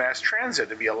lot more mass transit.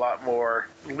 It'd be a lot more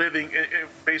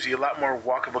basically a lot more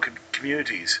walkable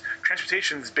communities.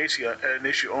 Transportation is basically an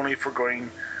issue only for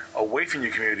going away from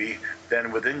your community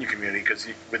than within your community, because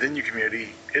within your community,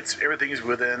 everything is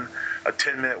within a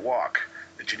 10-minute walk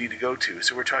that you need to go to.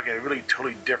 So we're talking a really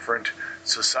totally different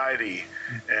society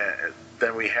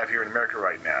than we have here in America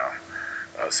right now.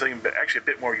 Something actually a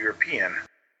bit more European.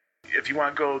 If you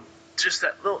want to go just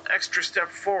that little extra step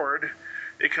forward,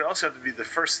 it could also have to be the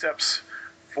first steps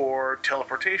for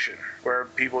teleportation, where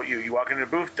people, you walk into a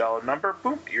booth, dial a number,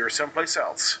 boom, you're someplace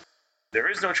else. There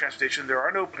is no transportation. There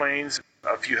are no planes.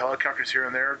 A few helicopters here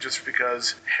and there, just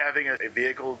because having a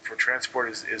vehicle for transport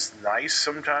is nice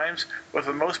sometimes. But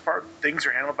for the most part, things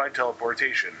are handled by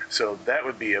teleportation. So that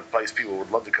would be a place people would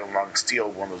love to come along and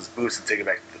steal one of those booths and take it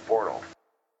back to the portal.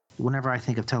 Whenever I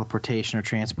think of teleportation or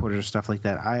transporters or stuff like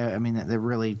that, I mean, that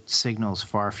really signals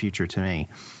far future to me.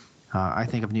 I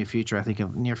think of near future. I think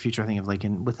of near future. I think of like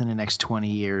within the next 20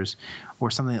 years, or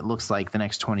something that looks like the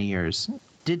next 20 years.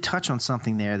 Did touch on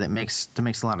something there that makes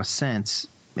a lot of sense.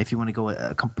 If you want to go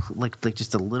like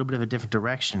just a little bit of a different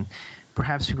direction,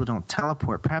 perhaps people don't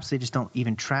teleport. Perhaps they just don't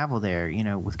even travel there.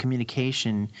 With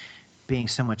communication being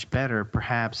so much better,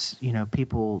 perhaps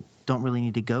people don't really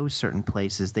need to go certain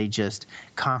places. They just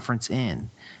conference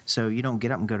in. So you don't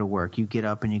get up and go to work. You get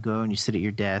up and you go and you sit at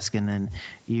your desk, and then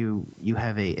you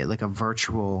have a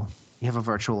virtual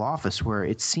office where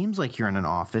it seems like you're in an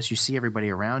office. You see everybody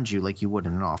around you like you would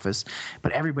in an office,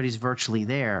 but everybody's virtually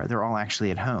there. They're all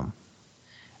actually at home.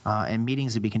 And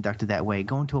meetings would be conducted that way.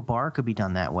 Going to a bar could be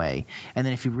done that way. And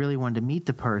then if you really wanted to meet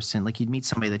the person, like you'd meet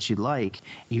somebody that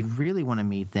you'd really want to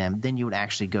meet them, then you would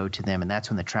actually go to them, and that's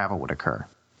when the travel would occur.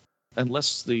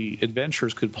 Unless the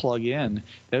adventurers could plug in,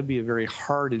 that would be a very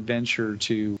hard adventure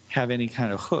to have any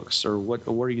kind of hooks. Or what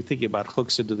are you thinking about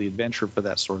hooks into the adventure for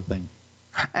that sort of thing?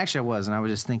 Actually, I was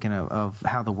just thinking of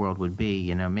how the world would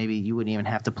be. Maybe you wouldn't even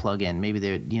have to plug in. Maybe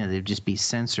there'd just be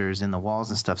sensors in the walls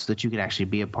and stuff, so that you could actually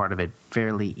be a part of it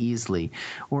fairly easily.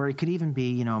 Or it could even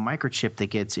be, a microchip that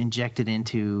gets injected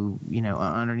into,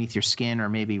 underneath your skin, or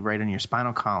maybe right on your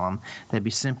spinal column. That'd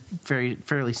be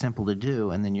fairly simple to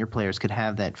do, and then your players could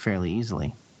have that fairly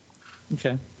easily.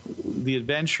 Okay. The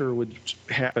adventure would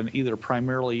happen either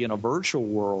primarily in a virtual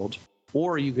world,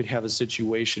 or you could have a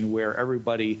situation where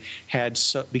everybody had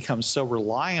become so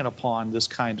reliant upon this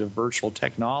kind of virtual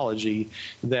technology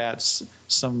that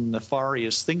some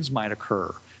nefarious things might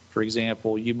occur. For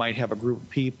example, you might have a group of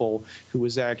people who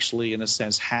was actually, in a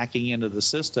sense, hacking into the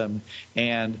system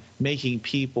and making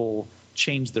people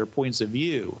change their points of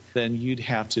view. Then you'd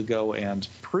have to go and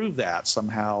prove that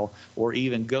somehow, or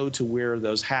even go to where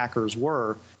those hackers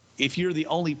were. If you're the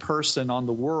only person on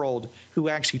the world who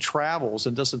actually travels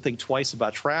and doesn't think twice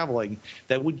about traveling,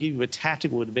 that would give you a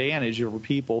tactical advantage over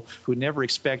people who never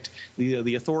expect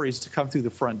the authorities to come through the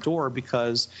front door,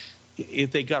 because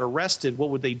if they got arrested, what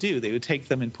would they do? They would take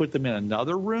them and put them in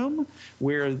another room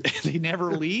where they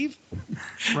never leave.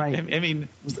 Right. I mean,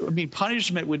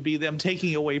 punishment would be them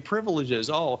taking away privileges.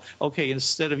 Oh, okay.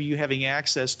 Instead of you having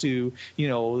access to,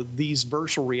 these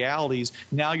virtual realities,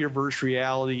 now your virtual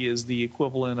reality is the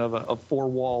equivalent of four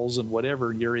walls and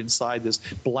whatever. You're inside this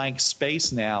blank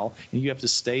space now, and you have to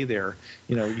stay there.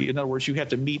 In other words, you have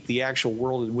to meet the actual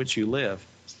world in which you live.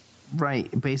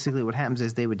 Right. Basically, what happens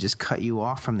is they would just cut you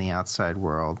off from the outside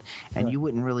world, and you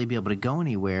wouldn't really be able to go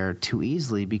anywhere too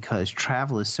easily because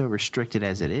travel is so restricted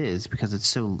as it is, because it's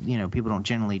so, people don't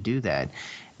generally do that.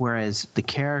 Whereas the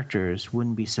characters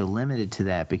wouldn't be so limited to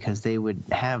that because they would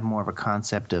have more of a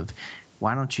concept of,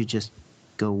 why don't you just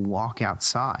go walk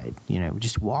outside,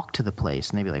 just walk to the place.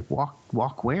 And they'd be like,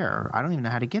 walk where? I don't even know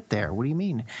how to get there. What do you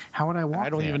mean? How would I walk I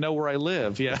don't there? even know where I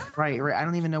live. Yeah. Right. I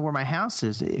don't even know where my house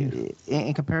is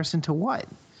in comparison to what?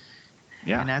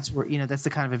 Yeah. And that's where, that's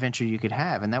the kind of adventure you could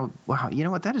have. And that would, wow, you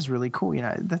know what? That is really cool.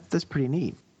 That's pretty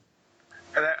neat.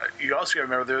 And you also got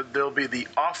to remember there'll be the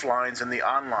offlines and the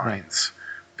onlines. Right.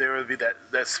 There will be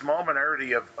that small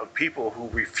minority of people who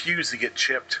refuse to get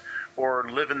chipped or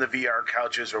live in the VR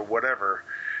couches or whatever,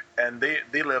 and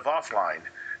they live offline.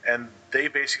 And they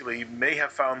basically may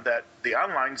have found that the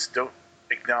onlines don't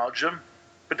acknowledge them,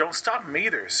 but don't stop them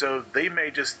either. So they may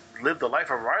just live the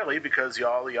life of Riley because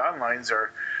all the onlines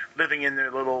are living in their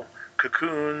little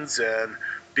cocoons and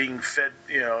being fed,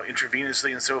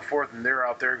 intravenously and so forth, and they're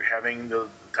out there having the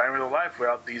time of their life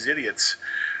without these idiots.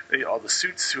 All the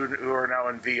suits who are now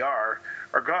in VR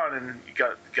are gone, and you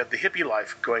got the hippie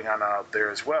life going on out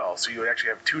there as well. So you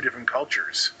actually have two different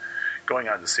cultures going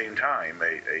on at the same time,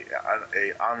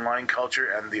 a online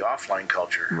culture and the offline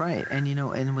culture. Right. And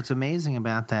and what's amazing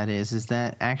about that is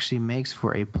that actually makes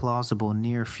for a plausible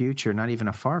near future, not even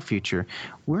a far future.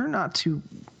 We're not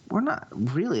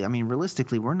really,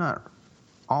 realistically, we're not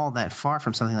all that far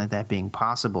from something like that being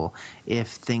possible if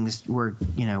things were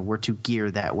to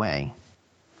gear that way.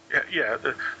 Yeah,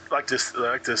 like this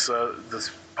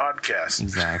podcast.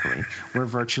 Exactly. We're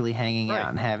virtually hanging out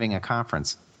and having a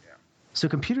conference. Yeah. So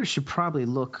computers should probably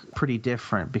look pretty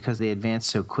different because they advance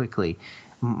so quickly.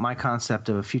 My concept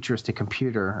of a futuristic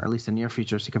computer, or at least a near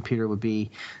futuristic computer, would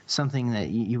be something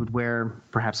that you would wear,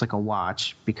 perhaps like a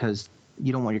watch, because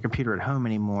you don't want your computer at home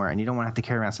anymore, and you don't want to have to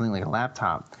carry around something like a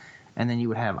laptop. And then you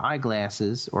would have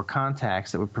eyeglasses or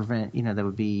contacts that would prevent, that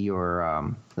would be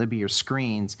your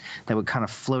screens that would kind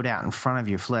of float out in front of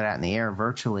you, float out in the air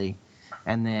virtually.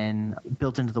 And then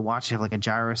built into the watch, you have like a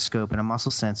gyroscope and a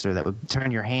muscle sensor that would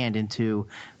turn your hand into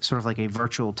sort of like a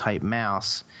virtual type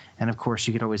mouse. And of course,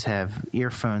 you could always have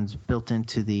earphones built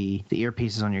into the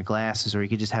earpieces on your glasses, or you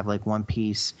could just have like one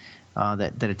piece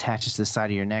that attaches to the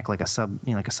side of your neck like a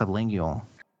sublingual.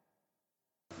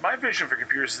 My vision for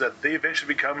computers is that they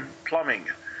eventually become plumbing.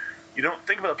 You don't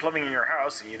think about plumbing in your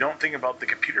house, and you don't think about the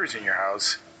computers in your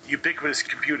house. Ubiquitous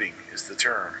computing is the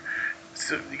term.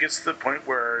 So it gets to the point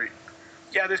where,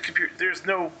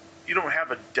 you don't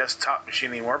have a desktop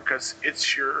machine anymore because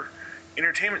it's your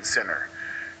entertainment center.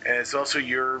 And it's also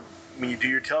when you do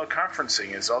your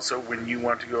teleconferencing, it's also when you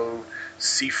want to go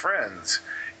see friends.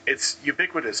 It's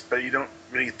ubiquitous, but you don't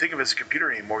really think of it as a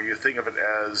computer anymore. You think of it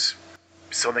as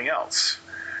something else.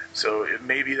 So it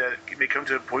may be that it may come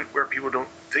to a point where people don't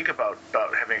think about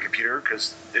having a computer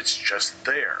because it's just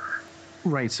there.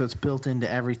 Right, so it's built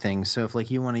into everything. So if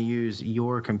you want to use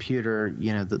your computer,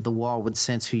 the wall would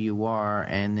sense who you are,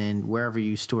 and then wherever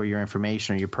you store your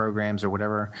information or your programs or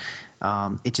whatever,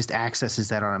 it just accesses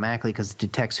that automatically because it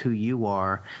detects who you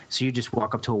are. So you just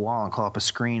walk up to a wall and call up a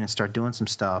screen and start doing some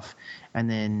stuff, and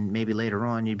then maybe later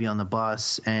on you'd be on the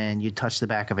bus and you'd touch the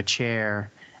back of a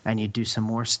chair and you do some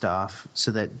more stuff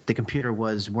so that the computer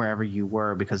was wherever you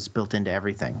were because it's built into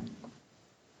everything.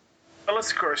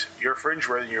 Unless, of course, you're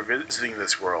Fringeworthy and you're visiting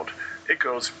this world. It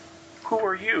goes, who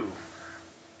are you?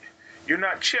 You're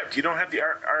not chipped. You don't have the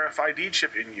RFID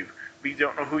chip in you. We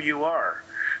don't know who you are.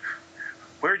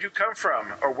 Where did you come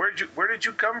from? Or where did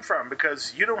you come from?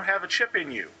 Because you don't have a chip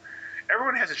in you.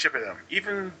 Everyone has a chip in them.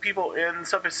 Even people in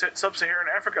sub-Saharan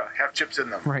Africa have chips in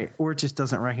them. Right, or it just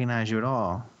doesn't recognize you at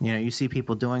all. You see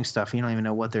people doing stuff, you don't even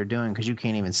know what they're doing because you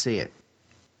can't even see it.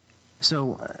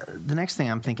 So the next thing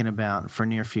I'm thinking about for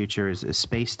near future is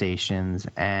space stations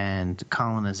and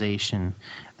colonization.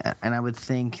 And I would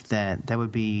think that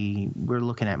would be, we're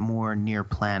looking at more near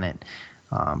planet,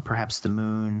 perhaps the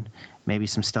moon, maybe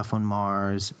some stuff on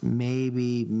Mars,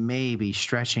 maybe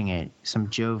stretching it, some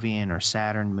Jovian or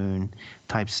Saturn moon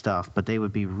type stuff, but they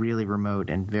would be really remote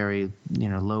and very,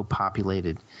 low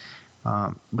populated.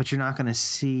 But you're not going to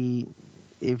see,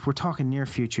 if we're talking near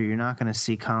future, you're not going to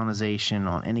see colonization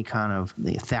on any kind of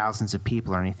thousands of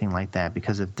people or anything like that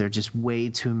because there are just way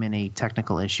too many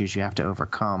technical issues you have to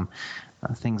overcome.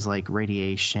 Things like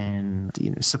radiation,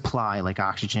 supply like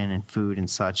oxygen and food and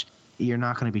such. You're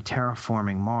not going to be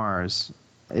terraforming Mars.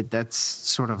 That's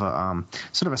sort of a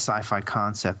sci-fi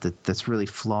concept that's really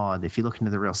flawed. If you look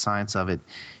into the real science of it,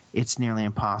 it's nearly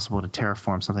impossible to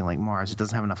terraform something like Mars. It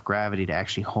doesn't have enough gravity to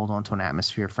actually hold onto an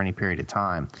atmosphere for any period of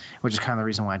time, which is kind of the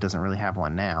reason why it doesn't really have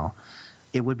one now.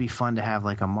 It would be fun to have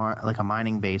like a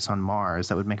mining base on Mars.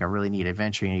 That would make a really neat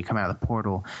adventure. You come out of the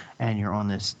portal and you're on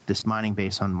this mining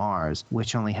base on Mars,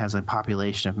 which only has a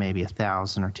population of maybe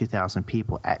 1,000 or 2,000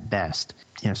 people at best.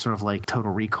 Sort of like Total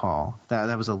Recall.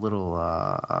 That was a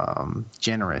little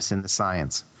generous in the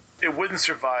science. It wouldn't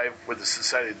survive with the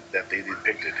society that they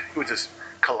depicted. It would just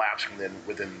collapse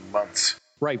within months.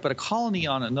 Right, but a colony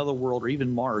on another world or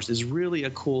even Mars is really a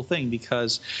cool thing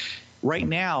because right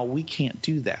now we can't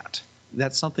do that.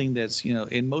 That's something that's,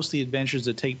 in most of the adventures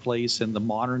that take place in the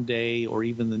modern day or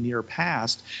even the near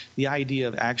past, the idea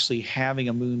of actually having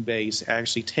a moon base,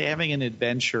 actually having an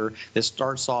adventure that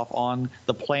starts off on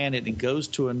the planet and goes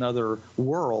to another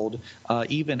world,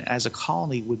 even as a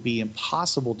colony, would be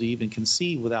impossible to even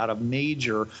conceive without a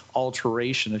major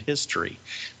alteration of history.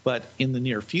 But in the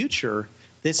near future,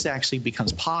 this actually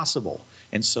becomes possible.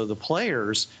 And so the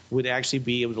players would actually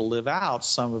be able to live out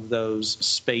some of those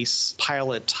space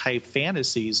pilot type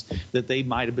fantasies that they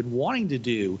might have been wanting to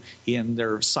do in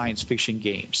their science fiction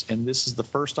games. And this is the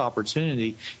first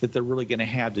opportunity that they're really going to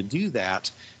have to do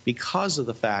that because of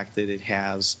the fact that it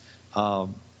has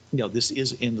this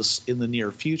is in the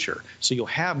near future. So you'll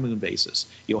have moon bases,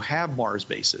 you'll have Mars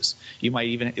bases,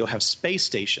 you'll have space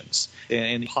stations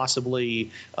and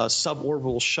possibly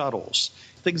suborbital shuttles,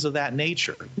 things of that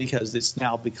nature, because it's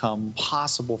now become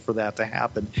possible for that to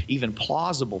happen, even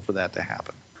plausible for that to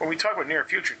happen. When we talk about near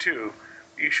future too,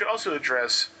 you should also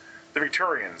address the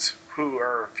Victorians, who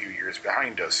are a few years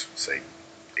behind us, say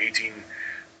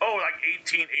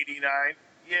 1889.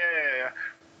 Yeah,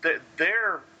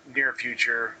 their near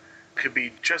future could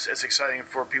be just as exciting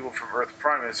for people from Earth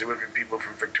Prime as it would be people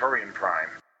from Victorian Prime.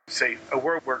 Say, a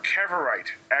world where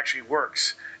Cavorite actually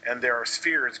works, and there are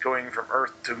spheres going from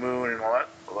Earth to Moon and all that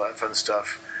fun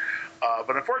stuff.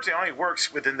 But unfortunately, it only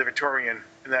works within the Victorian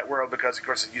in that world because, of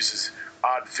course, it uses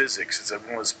odd physics. It's one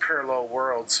of those parallel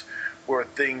worlds where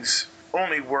things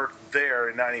only work there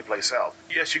and not anyplace else.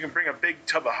 Yes, you can bring a big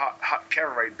tub of hot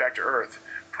Cavorite back to Earth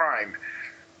Prime.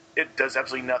 It does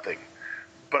absolutely nothing.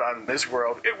 But on this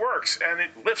world, it works, and it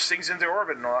lifts things into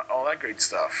orbit and all that great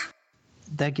stuff.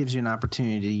 That gives you an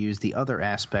opportunity to use the other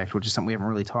aspect, which is something we haven't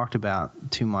really talked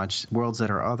about too much. Worlds that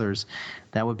are others,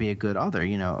 that would be a good other,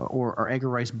 or Edgar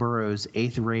Rice Burroughs'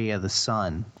 Eighth Ray of the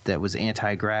Sun that was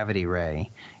anti-gravity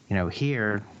ray.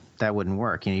 Here, that wouldn't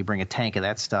work. You bring a tank of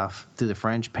that stuff through the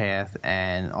fringe path,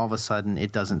 and all of a sudden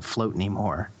it doesn't float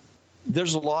anymore.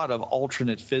 There's a lot of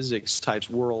alternate physics types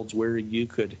worlds where you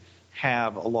could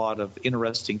have a lot of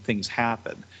interesting things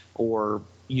happen, or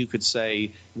you could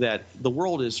say that the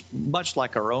world is much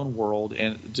like our own world,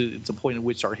 and to the point at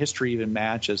which our history even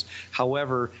matches.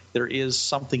 However, there is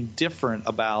something different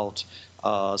about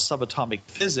subatomic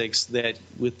physics that,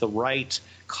 with the right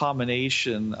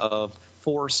combination of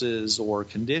forces or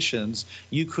conditions,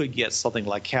 you could get something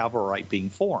like Cavorite being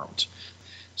formed.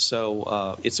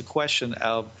 So it's a question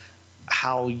of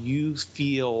how you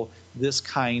feel this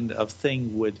kind of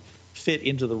thing would fit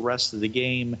into the rest of the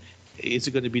game. Is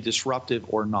it going to be disruptive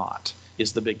or not,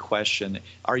 is the big question.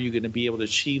 Are you going to be able to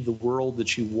achieve the world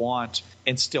that you want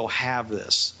and still have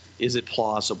this? Is it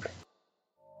plausible?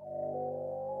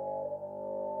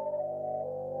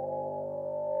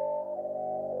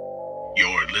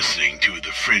 You're listening to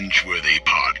the Fringeworthy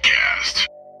Podcast.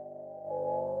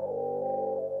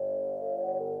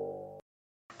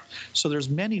 So there's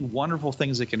many wonderful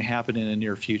things that can happen in the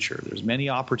near future. There's many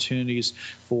opportunities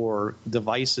for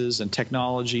devices and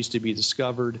technologies to be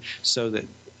discovered so that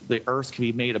the Earth can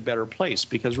be made a better place.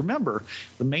 Because remember,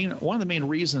 one of the main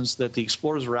reasons that the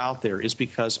explorers are out there is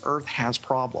because Earth has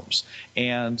problems.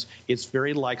 And it's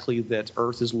very likely that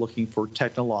Earth is looking for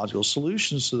technological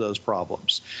solutions to those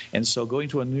problems. And so going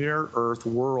to a near-Earth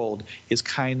world is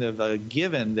kind of a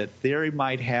given that they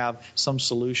might have some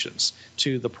solutions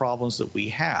to the problems that we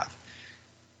have.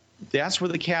 That's where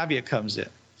the caveat comes in.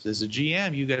 As a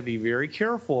GM, you've got to be very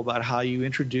careful about how you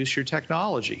introduce your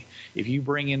technology. If you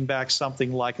bring in back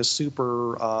something like a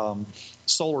super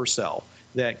solar cell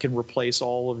that can replace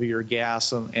all of your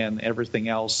gas and everything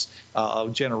else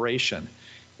of generation,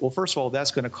 well, first of all, that's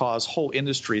going to cause whole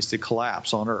industries to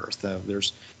collapse on Earth.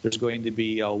 There's going to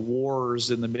be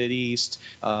wars in the Mideast.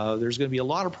 There's going to be a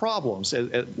lot of problems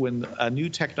when a new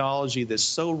technology that's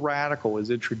so radical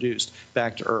is introduced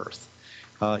back to Earth.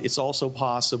 It's also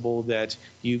possible that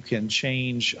you can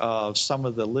change some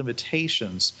of the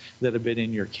limitations that have been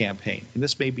in your campaign. And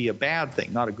this may be a bad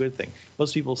thing, not a good thing.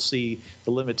 Most people see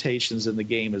the limitations in the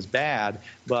game as bad,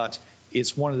 but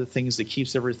it's one of the things that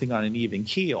keeps everything on an even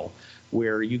keel,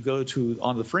 where you go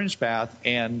on the fringe path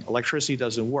and electricity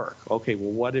doesn't work. Okay,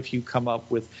 well, what if you come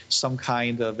up with some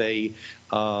kind of a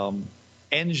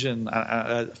engine,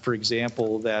 for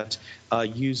example, that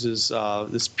uses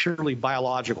this purely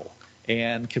biological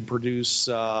and can produce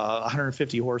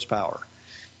 150 horsepower?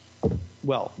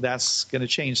 Well, that's going to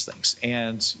change things.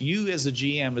 And you as the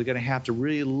GM are going to have to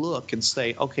really look and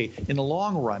say, okay, in the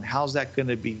long run, how's that going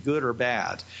to be good or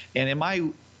bad? And am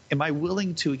I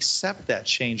willing to accept that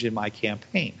change in my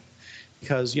campaign?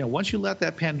 Because, once you let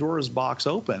that Pandora's box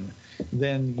open,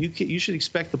 then you should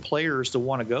expect the players to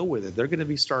want to go with it. They're going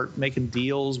to start making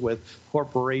deals with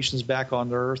corporations back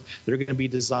on Earth. They're going to be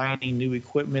designing new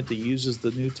equipment that uses the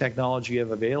new technology you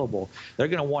have available. They're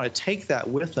going to want to take that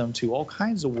with them to all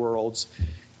kinds of worlds.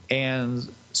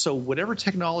 And so whatever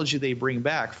technology they bring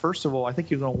back, first of all, I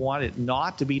think you're going to want it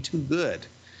not to be too good.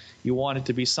 You want it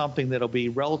to be something that'll be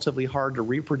relatively hard to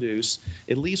reproduce,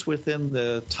 at least within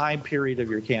the time period of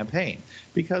your campaign,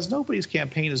 because nobody's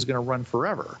campaign is going to run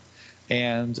forever.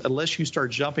 And unless you start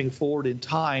jumping forward in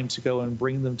time to go and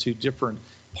bring them to different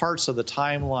parts of the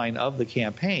timeline of the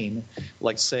campaign,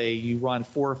 like say you run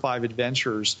 4 or 5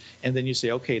 adventures, and then you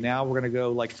say, okay, now we're going to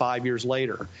go like 5 years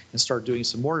later and start doing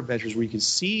some more adventures where you can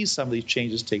see some of these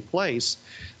changes take place,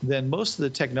 then most of the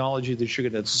technology that you're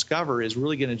going to discover is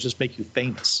really going to just make you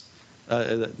famous,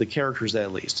 the characters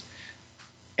at least.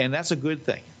 And that's a good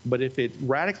thing. But if it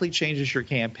radically changes your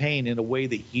campaign in a way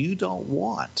that you don't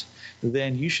want,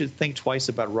 then you should think twice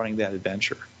about running that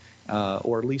adventure,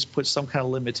 or at least put some kind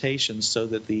of limitations so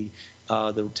that the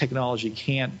technology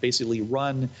can't basically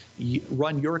run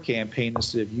your campaign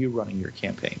instead of you running your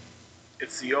campaign.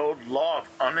 It's the old law of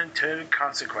unintended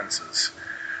consequences.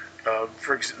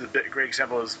 The great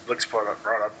example, as Blix brought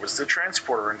up, was the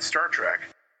transporter in Star Trek.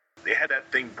 They had that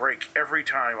thing break every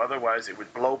time, otherwise it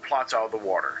would blow plots out of the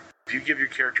water. If you give your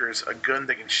characters a gun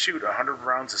that can shoot 100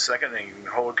 rounds a second and can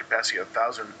hold a capacity of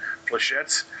 1,000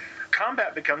 flechettes,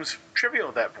 combat becomes trivial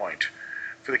at that point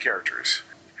for the characters.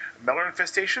 Meller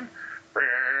infestation?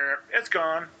 It's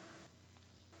gone.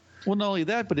 Well, not only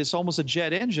that, but it's almost a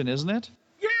jet engine, isn't it?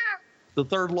 Yeah. The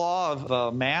third law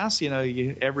of mass,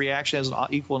 every action has an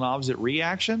equal and opposite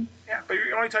reaction. Yeah, but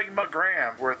you're only talking about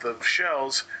grams worth of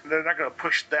shells. They're not going to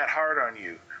push that hard on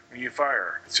you when you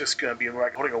fire. It's just going to be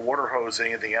like holding a water hose or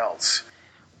anything else.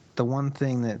 The one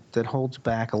thing that holds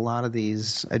back a lot of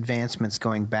these advancements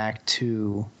going back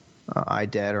to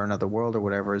IDET or Another World or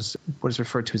whatever is what is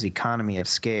referred to as economy of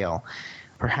scale.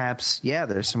 Perhaps,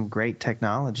 there's some great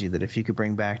technology that if you could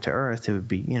bring back to Earth, it would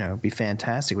be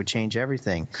fantastic, would change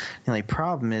everything. The only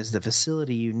problem is the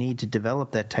facility you need to develop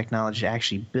that technology to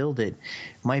actually build it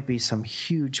might be some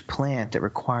huge plant that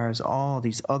requires all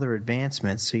these other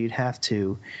advancements, so you'd have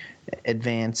to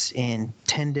advance in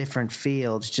 10 different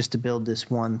fields just to build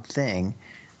this one thing.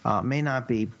 May not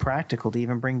be practical to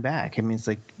even bring back. I mean, it's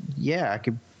like, I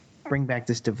could bring back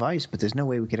this device, but there's no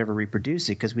way we could ever reproduce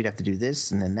it because we'd have to do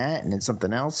this and then that and then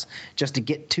something else just to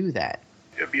get to that.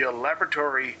 It would be a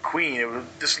laboratory queen. It would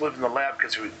just live in the lab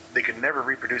because they could never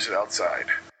reproduce it outside.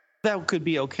 That could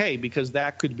be okay, because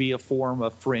that could be a form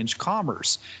of fringe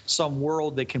commerce. Some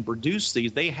world that can produce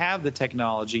these, they have the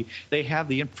technology, they have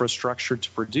the infrastructure to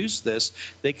produce this.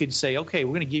 They could say, okay,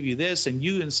 we're going to give you this, and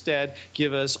you instead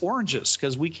give us oranges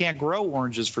because we can't grow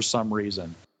oranges for some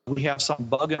reason. We have some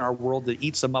bug in our world that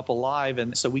eats them up alive,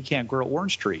 and so we can't grow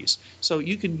orange trees. So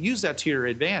you can use that to your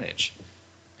advantage.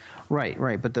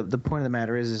 Right. But the point of the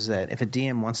matter is that if a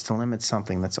DM wants to limit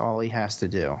something, that's all he has to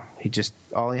do.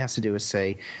 All he has to do is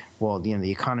say, well, the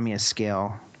economy of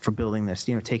scale for building this,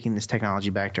 taking this technology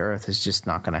back to Earth is just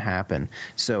not going to happen.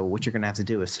 So what you're going to have to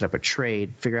do is set up a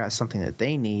trade, figure out something that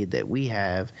they need that we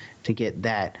have to get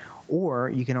that. Or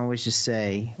you can always just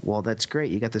say, well, that's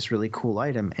great. You got this really cool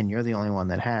item, and you're the only one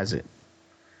that has it.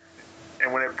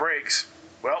 And when it breaks,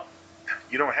 well,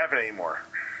 you don't have it anymore.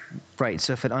 Right.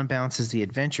 So if it unbalances the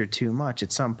adventure too much,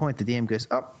 at some point the DM goes,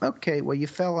 oh, okay, well, you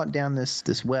fell down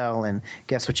this well, and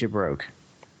guess what you broke?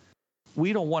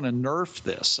 We don't want to nerf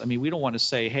this. I mean, we don't want to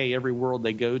say, hey, every world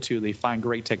they go to, they find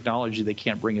great technology, they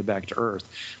can't bring it back to Earth.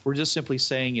 We're just simply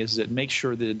saying is that make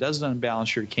sure that it doesn't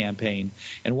unbalance your campaign.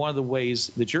 And one of the ways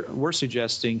that we're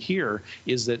suggesting here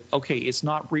is that, okay, it's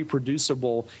not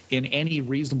reproducible in any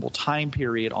reasonable time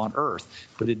period on Earth,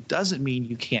 but it doesn't mean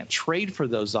you can't trade for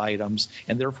those items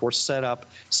and therefore set up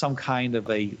some kind of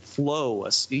a flow,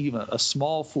 even a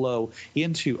small flow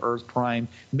into Earth Prime,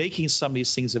 making some of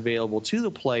these things available to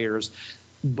the players,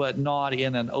 but not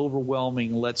in an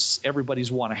overwhelming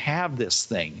everybody's want to have this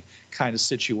thing kind of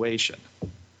situation.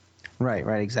 Right,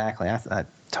 exactly. I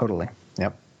totally.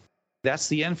 Yep. That's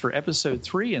the end for episode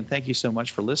 3, and thank you so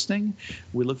much for listening.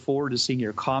 We look forward to seeing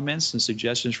your comments and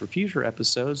suggestions for future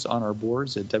episodes on our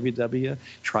boards at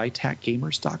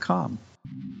www.tritacgamers.com.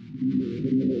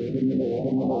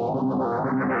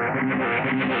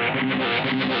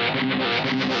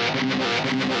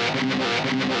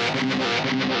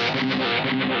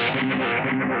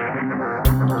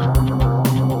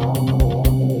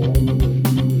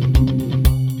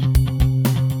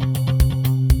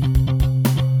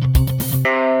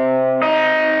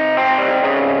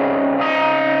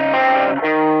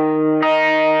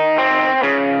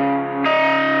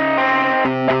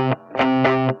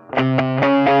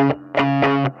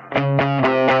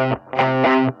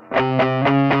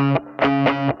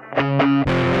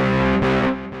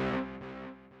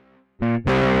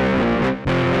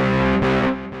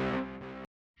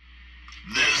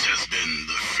 This has been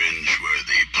the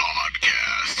Fringeworthy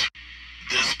Podcast.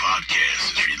 This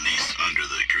podcast is released under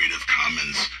the Creative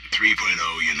Commons 3.0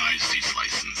 United States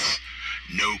license.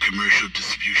 No commercial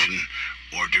distribution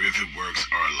or derivative works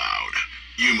are allowed.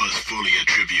 You must fully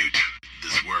attribute